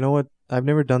like, you know what? I've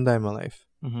never done that in my life.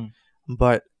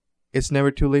 But it's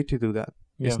never too late to do that.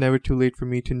 It's never too late for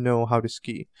me to know how to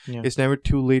ski. It's never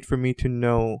too late for me to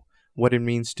know what it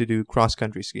means to do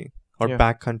cross-country skiing or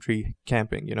backcountry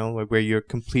camping, where you're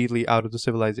completely out of the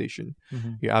civilization.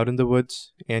 You're out in the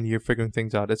woods and you're figuring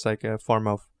things out. It's like a form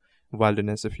of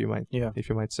wilderness, if you might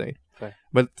say. Okay.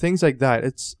 But things like that,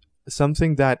 it's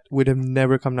something that would have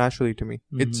never come naturally to me.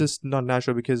 It's just not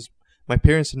natural because my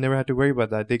parents had never had to worry about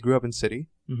that. They grew up in city.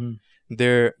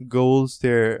 Their goals,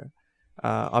 their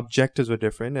objectives were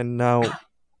different, and now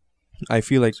I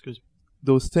feel like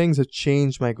those things have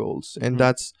changed my goals. And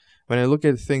that's when I look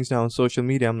at things now on social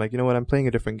media, I'm like, you know what, I'm playing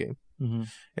a different game.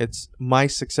 It's my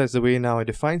success, the way now I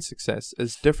define success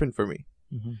is different for me.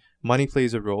 Mm-hmm. Money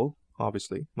plays a role,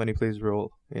 obviously. Money plays a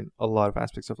role in a lot of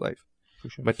aspects of life. For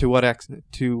sure. But to what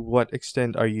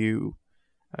extent are you?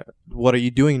 What are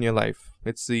you doing in your life?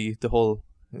 It's the whole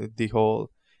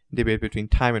debate between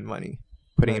time and money.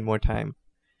 Putting in more time.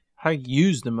 How you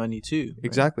use the money too. Right?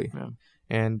 Exactly. Yeah.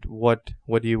 And what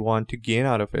do you want to gain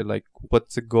out of it? Like,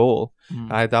 what's the goal?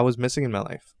 That was missing in my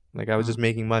life. Like, I was just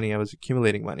making money. I was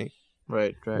accumulating money.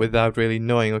 Right. Without really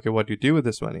knowing, okay, what do you do with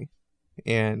this money?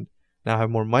 And now I have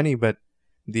more money, but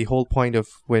the whole point of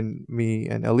when me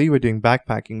and Ali were doing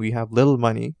backpacking, we have little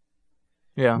money.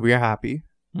 Yeah. We are happy.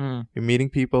 We're meeting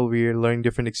people. We're learning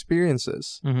different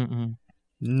experiences.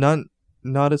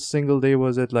 Not a single day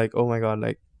was it like, oh my God,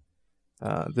 like,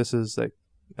 this is like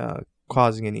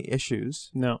causing any issues.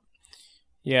 No.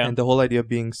 Yeah. And the whole idea of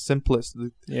being simplest.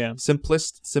 Yeah.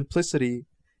 Simplicity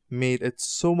made it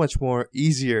so much more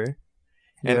easier.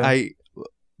 And Yeah.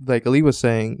 like Ali was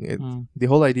saying, the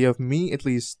whole idea of me, at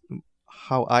least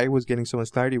how I was getting so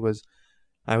much clarity was,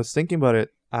 I was thinking about it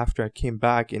after I came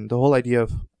back, and the whole idea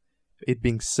of it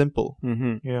being simple.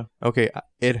 Yeah. Okay,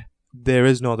 there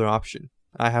is no other option.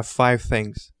 I have 5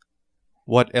 things.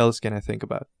 What else can I think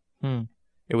about?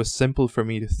 It was simple for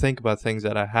me to think about things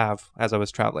that I have as I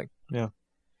was traveling. Yeah.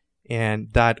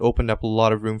 And that opened up a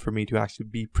lot of room for me to actually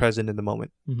be present in the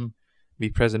moment. Be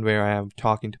present where I am,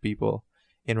 talking to people,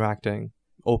 interacting,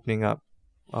 opening up,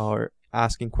 or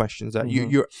asking questions that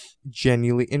you're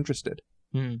genuinely interested.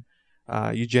 You're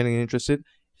genuinely interested.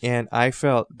 And I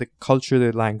felt the culture,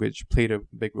 the language played a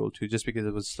big role too, just because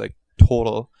it was like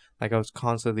total, like I was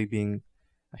constantly being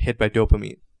hit by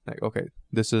dopamine. Like, okay,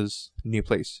 this is a new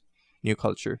place, new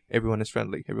culture. Everyone is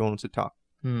friendly. Everyone wants to talk.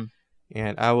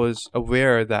 And I was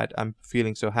aware that I'm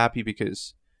feeling so happy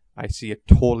because I see a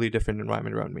totally different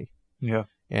environment around me. Yeah.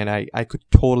 And I could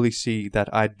totally see that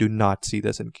I do not see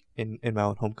this in my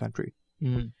own home country.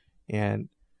 And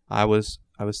I was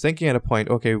thinking at a point,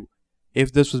 okay,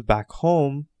 if this was back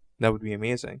home, that would be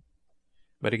amazing.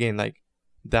 But again, like,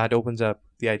 that opens up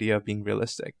the idea of being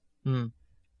realistic.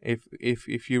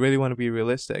 If you really want to be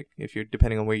realistic, if you're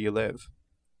depending on where you live,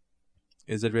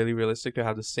 is it really realistic to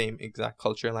have the same exact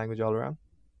culture and language all around?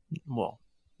 Well,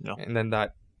 no. And then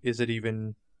is it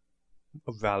even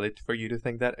valid for you to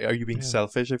think that? Are you being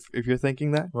selfish if you're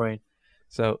thinking that? Right.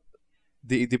 So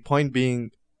the point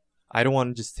being, I don't want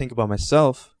to just think about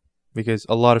myself, because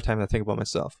a lot of times I think about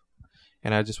myself,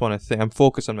 and I just want to think. I'm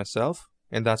focused on myself,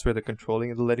 and that's where the controlling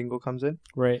and the letting go comes in.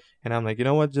 Right. And I'm like, you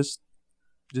know what? Just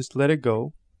let it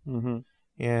go,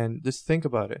 and just think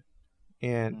about it,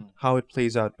 and how it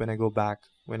plays out when I go back,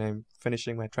 when I'm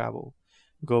finishing my travel.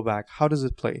 Go back. How does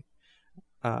it play?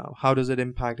 How does it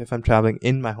impact if I'm traveling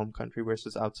in my home country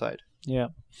versus outside? Yeah.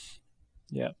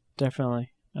 Yeah,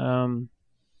 definitely.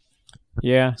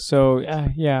 Yeah. So,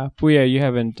 Puya, you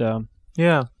haven't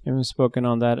spoken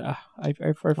on that. I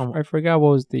forgot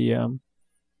what was the,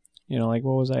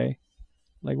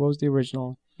 what was the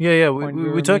original? Yeah. point we We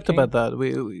were talked making? about that.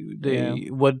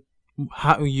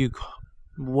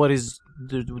 What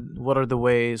are the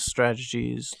ways,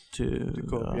 strategies to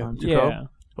cope, cope?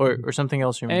 Or something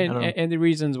else you mean? I don't know. And the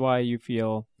reasons why you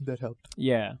feel, That helped.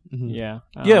 yeah.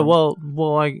 Well,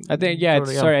 I think,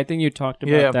 totally, sorry, I think you talked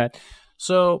about that.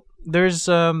 So there's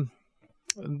also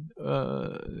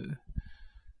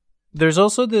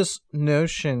this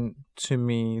notion to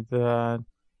me that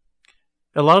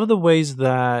a lot of the ways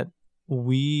that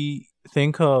we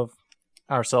think of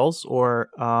ourselves, or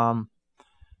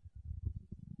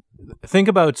think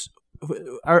about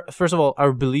first of all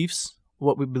our beliefs,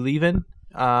 what we believe in.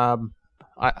 You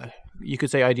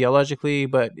could say ideologically,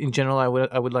 but in general,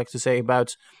 I would like to say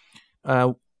about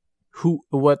what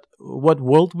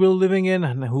world we're living in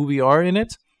and who we are in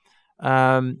it,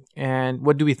 and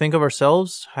what do we think of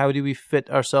ourselves? How do we fit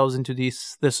ourselves into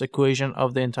this equation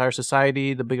of the entire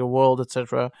society, the bigger world,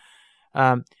 etc.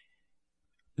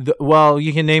 Well,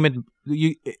 you can name it.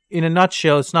 In a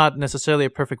nutshell, it's not necessarily a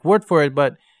perfect word for it,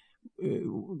 but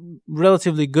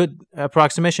relatively good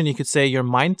approximation. You could say your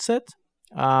mindset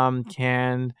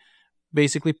can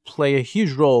basically play a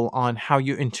huge role on how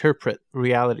you interpret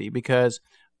reality, because,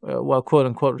 quote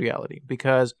unquote reality,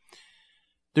 because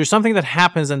there's something that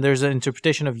happens and there's an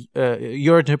interpretation of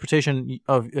your interpretation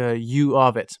of you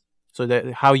of it. So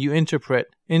that how you interpret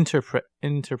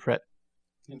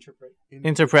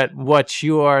what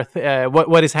you are,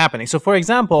 what is happening. So, for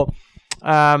example,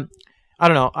 I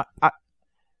don't know.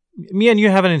 Me and you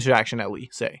have an interaction, Ali.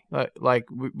 Say, like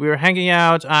we're hanging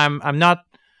out. I'm not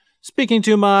speaking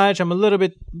too much. I'm a little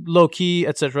bit low key,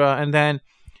 etc. And then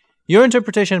your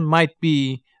interpretation might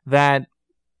be that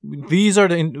these are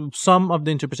some of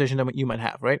the interpretation that you might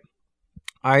have, right?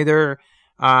 Either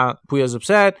Puya's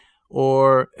upset,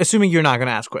 or assuming you're not going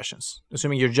to ask questions,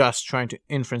 assuming you're just trying to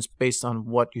inference based on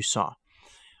what you saw.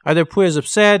 Either Puya's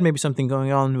upset, maybe something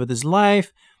going on with his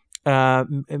life,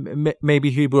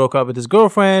 maybe he broke up with his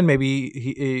girlfriend, maybe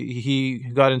he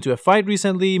got into a fight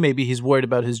recently, maybe he's worried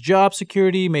about his job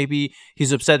security, maybe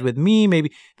he's upset with me,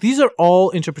 maybe these are all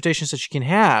interpretations that you can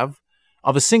have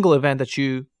of a single event that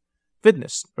you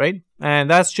witnessed, right?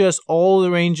 And that's just all the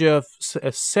range of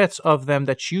sets of them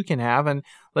that you can have. And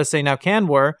let's say now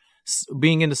Canwar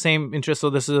being in the same interest, so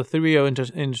this is a trio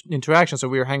interaction, so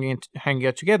we were hanging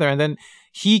out together, and then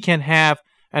he can have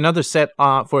another set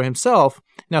for himself.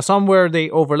 Now, somewhere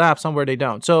they overlap, somewhere they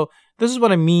don't. So this is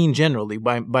what I mean generally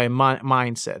by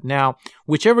mindset. Now,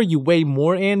 whichever you weigh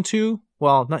more into,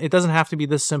 well, it doesn't have to be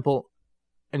this simple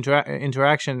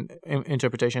interaction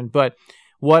interpretation, but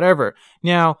whatever.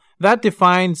 Now, that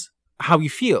defines how you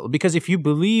feel, because if you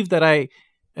believe that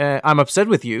I'm upset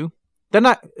with you, then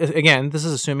again, this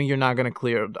is assuming you're not going to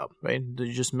clear it up, right?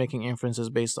 You're just making inferences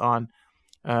based on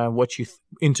what you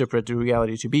interpret the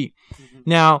reality to be. Mm-hmm.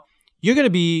 Now, you're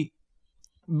going to be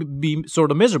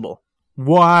sort of miserable,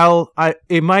 while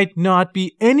it might not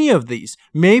be any of these.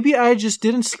 Maybe I just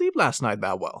didn't sleep last night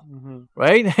that well,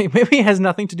 right? Maybe it has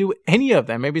nothing to do with any of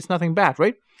them. Maybe it's nothing bad,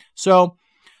 right? So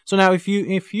now if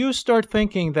you start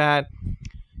thinking that,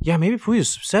 yeah, maybe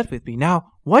Puya's upset with me. Now,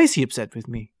 why is he upset with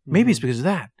me? Maybe it's because of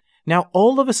that. Now,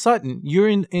 all of a sudden, you're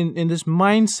in this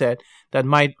mindset that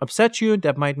might upset you,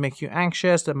 that might make you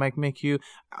anxious, that might make you...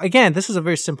 Again, this is a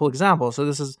very simple example, so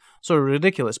this is sort of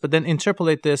ridiculous. But then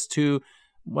interpolate this to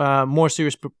more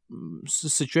serious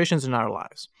situations in our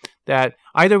lives. That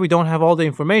either we don't have all the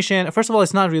information... First of all,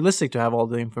 it's not realistic to have all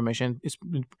the information. It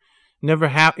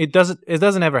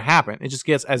doesn't ever happen. It just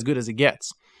gets as good as it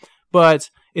gets. But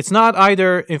it's not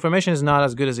either information is not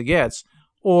as good as it gets,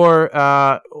 or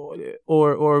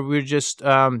we're just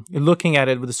looking at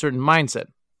it with a certain mindset.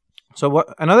 So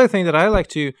another thing that I like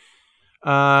to,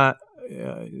 another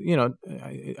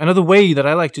way that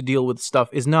I like to deal with stuff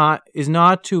is not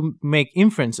to make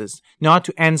inferences, not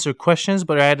to answer questions,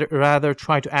 but rather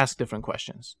try to ask different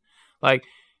questions. Like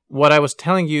what I was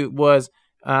telling you was,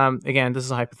 again, this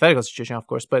is a hypothetical situation, of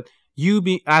course, but you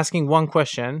be asking one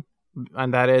question,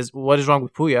 and that is, what is wrong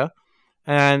with Puya?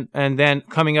 And then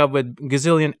coming up with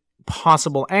gazillion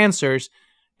possible answers,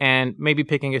 and maybe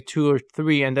picking a 2 or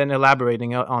 3 and then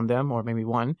elaborating on them, or maybe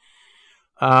 1.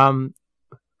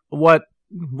 What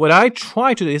I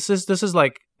try to do, this is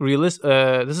like this is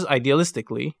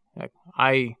idealistically. Like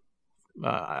I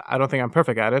don't think I'm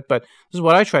perfect at it, but this is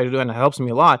what I try to do, and it helps me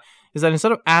a lot. Is that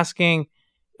instead of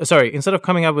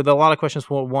coming up with a lot of questions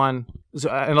for one,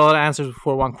 and a lot of answers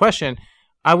for one question,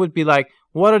 I would be like,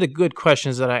 what are the good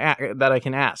questions that I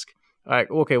can ask?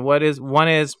 Like, okay, what can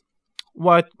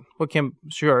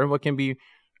be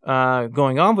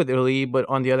going on with Ali? But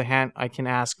on the other hand, I can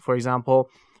ask, for example,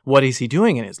 what is he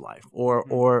doing in his life,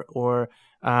 or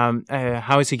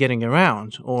how is he getting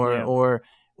around, or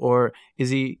is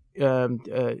he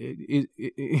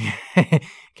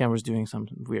camera's doing some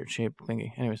weird shape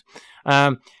thingy. Anyways,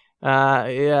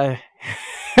 yeah.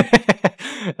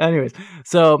 Anyways,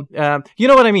 so you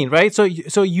know what I mean, right? So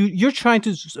you're trying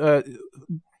to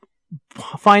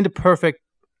find the perfect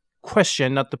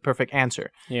question, not the perfect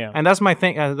answer. Yeah. And that's my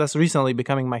thing. That's recently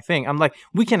becoming my thing. I'm like,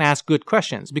 we can ask good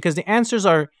questions because the answers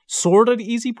are sort of the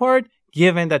easy part,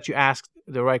 given that you ask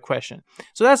the right question.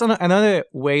 So that's another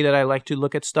way that I like to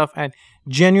look at stuff, and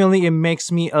genuinely, it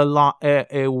makes me a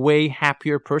way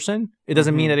happier person. It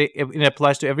doesn't mean that it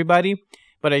applies to everybody,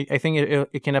 but I think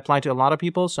it can apply to a lot of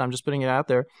people, so I'm just putting it out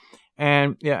there.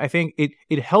 And yeah, I think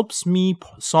it helps me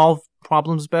solve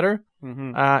problems better.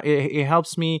 It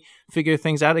helps me figure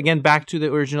things out. Again, back to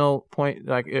the original point,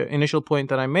 like initial point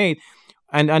that I made.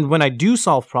 And when I do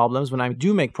solve problems, when I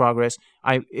do make progress,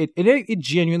 it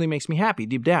genuinely makes me happy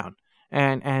deep down.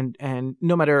 And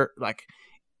no matter, like,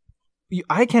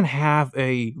 I can have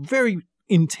a very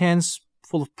intense,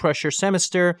 full of pressure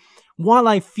semester, while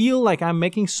I feel like I'm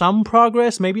making some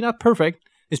progress, maybe not perfect.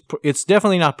 It's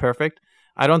definitely not perfect.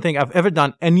 I don't think I've ever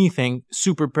done anything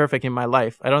super perfect in my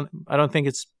life. I don't think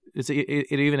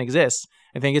it even exists.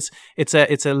 I think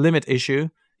it's a limit issue.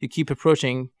 You keep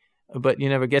approaching, but you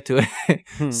never get to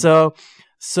it. So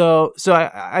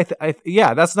I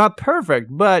yeah, that's not perfect.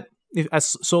 But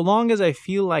so long as I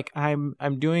feel like I'm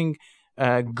doing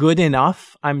good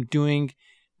enough, I'm doing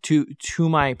to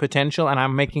my potential, and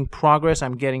I'm making progress,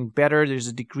 I'm getting better, there's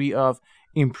a degree of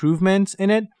improvement in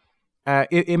it,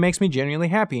 it makes me genuinely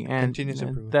happy. And continuous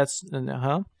improvement. That's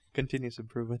continuous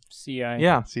improvement. CI.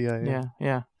 Yeah. CI.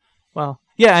 Yeah. Well,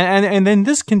 yeah, and then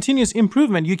this continuous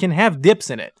improvement, you can have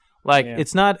dips in it. Like Yeah.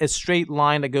 it's not a straight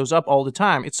line that goes up all the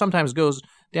time. It sometimes goes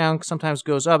down, sometimes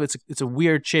goes up. It's a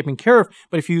weird shaping curve,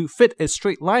 but if you fit a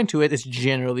straight line to it, it's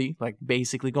generally like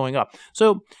basically going up.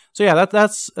 So yeah,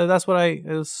 that's what I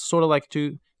sort of like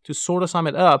to sort of sum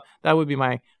it up. That would be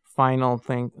my final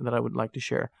thing that I would like to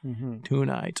share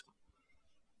tonight.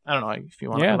 I don't know if you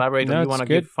want to elaborate or you want to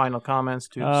give final comments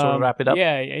to sort of wrap it up.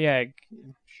 Yeah,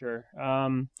 sure.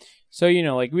 So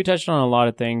like we touched on a lot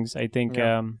of things. I think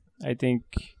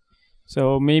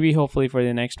so. Maybe hopefully for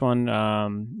the next one,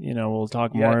 we'll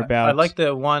talk more about. I like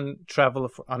the one travel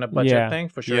on a budget thing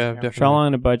for sure. Yeah, definitely. Travel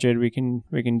on a budget. We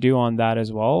can do on that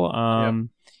as well.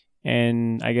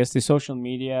 And I guess the social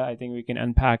media, I think we can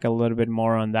unpack a little bit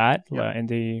more on that in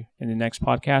the next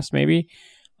podcast maybe.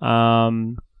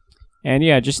 And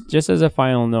yeah, just as a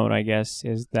final note, I guess,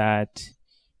 is that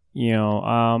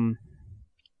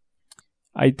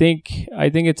I think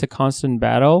it's a constant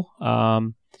battle,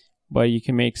 but you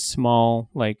can make small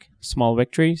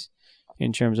victories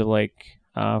in terms of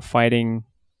fighting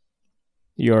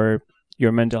your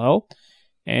mental health,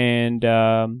 and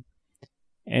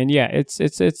yeah,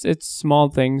 it's small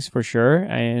things for sure,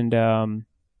 and and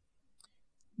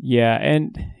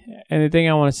the thing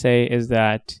I want to say is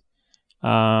that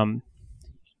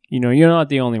you're not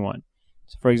the only one.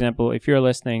 So for example, if you're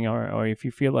listening or if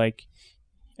you feel like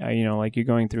like you're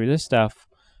going through this stuff,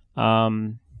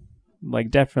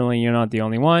 definitely you're not the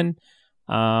only one.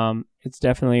 It's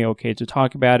definitely okay to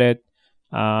talk about it,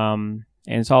 and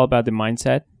it's all about the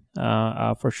mindset,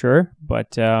 for sure.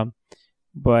 But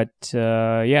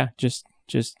yeah, just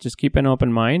keep an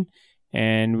open mind,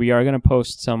 and we are gonna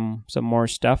post some more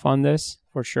stuff on this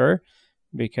for sure,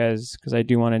 because I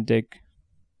do want to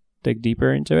dig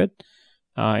deeper into it,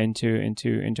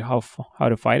 into how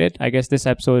to fight it. I guess this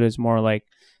episode is more like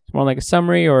a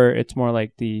summary, or it's more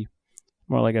like a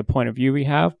point of view we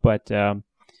have, but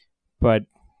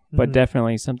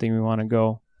definitely something we want to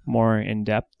go more in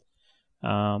depth.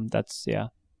 That's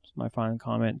my final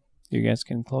comment. You guys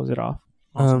can close it off.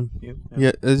 Awesome.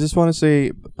 I just want to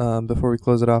say before we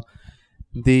close it off,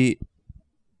 I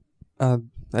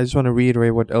just want to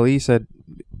reiterate what Ali said,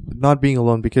 not being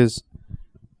alone, because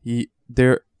you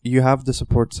have the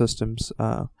support systems.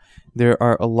 There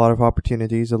are a lot of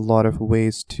opportunities, a lot of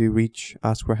ways to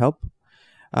ask for help,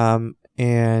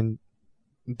 and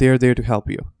they're there to help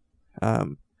you.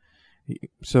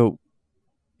 So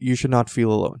you should not feel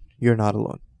alone. You're not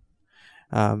alone.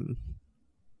 And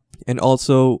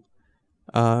also,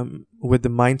 with the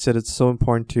mindset, it's so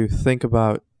important to think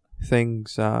about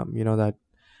things. That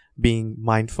being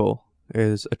mindful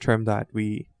is a term that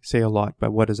we say a lot,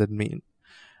 but what does it mean?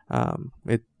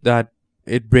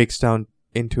 It breaks down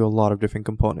into a lot of different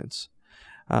components.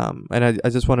 And I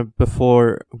just want to,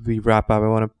 before we wrap up,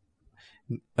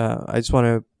 I just want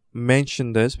to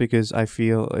mention this because I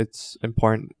feel it's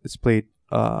important. It's played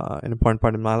an important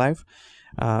part in my life.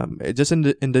 Just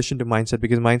in addition to mindset,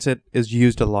 because mindset is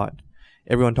used a lot.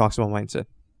 Everyone talks about mindset.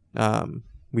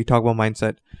 We talk about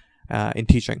mindset in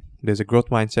teaching. There's a growth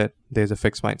mindset. There's a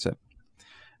fixed mindset.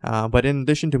 But in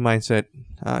addition to mindset,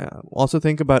 also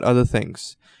think about other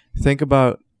things. Think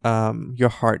about your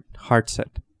heart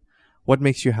set. What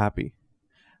makes you happy?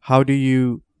 How do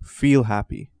you feel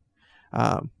happy?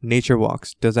 Nature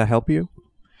walks, does that help you?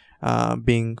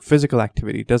 Being physical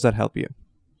activity, does that help you?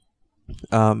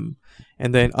 And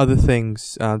then other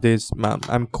things.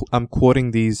 I'm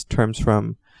quoting these terms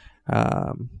from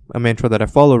a mentor that I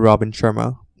follow, Robin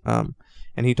Sharma,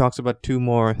 and he talks about two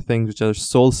more things, which are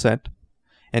soul set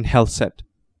and health set.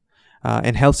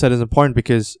 And health set is important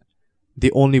because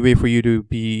the only way for you to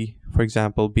be, for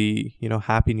example,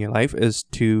 happy in your life is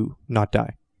to not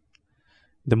die.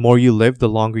 The more you live, the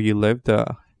longer you live,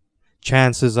 the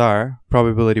chances are,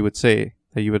 probability would say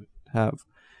that you would have,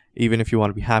 even if you want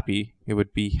to be happy, it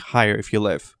would be higher if you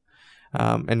live.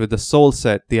 And with the soul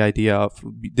set, the idea of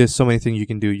there's so many things you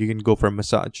can do. You can go for a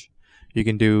massage. You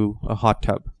can do a hot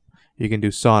tub. You can do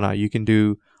sauna. You can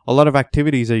do a lot of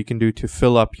activities that you can do to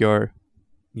fill up your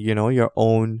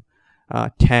own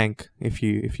tank, if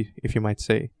you might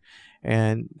say.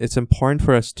 And it's important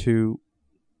for us to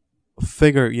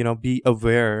figure, be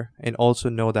aware and also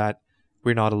know that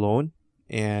we're not alone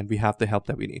and we have the help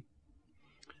that we need.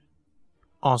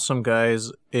 Awesome,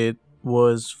 guys. It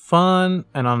was fun.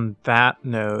 And on that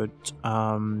note,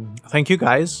 thank you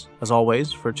guys, as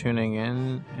always, for tuning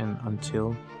in. And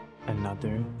until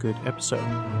another good episode,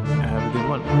 have a good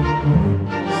one.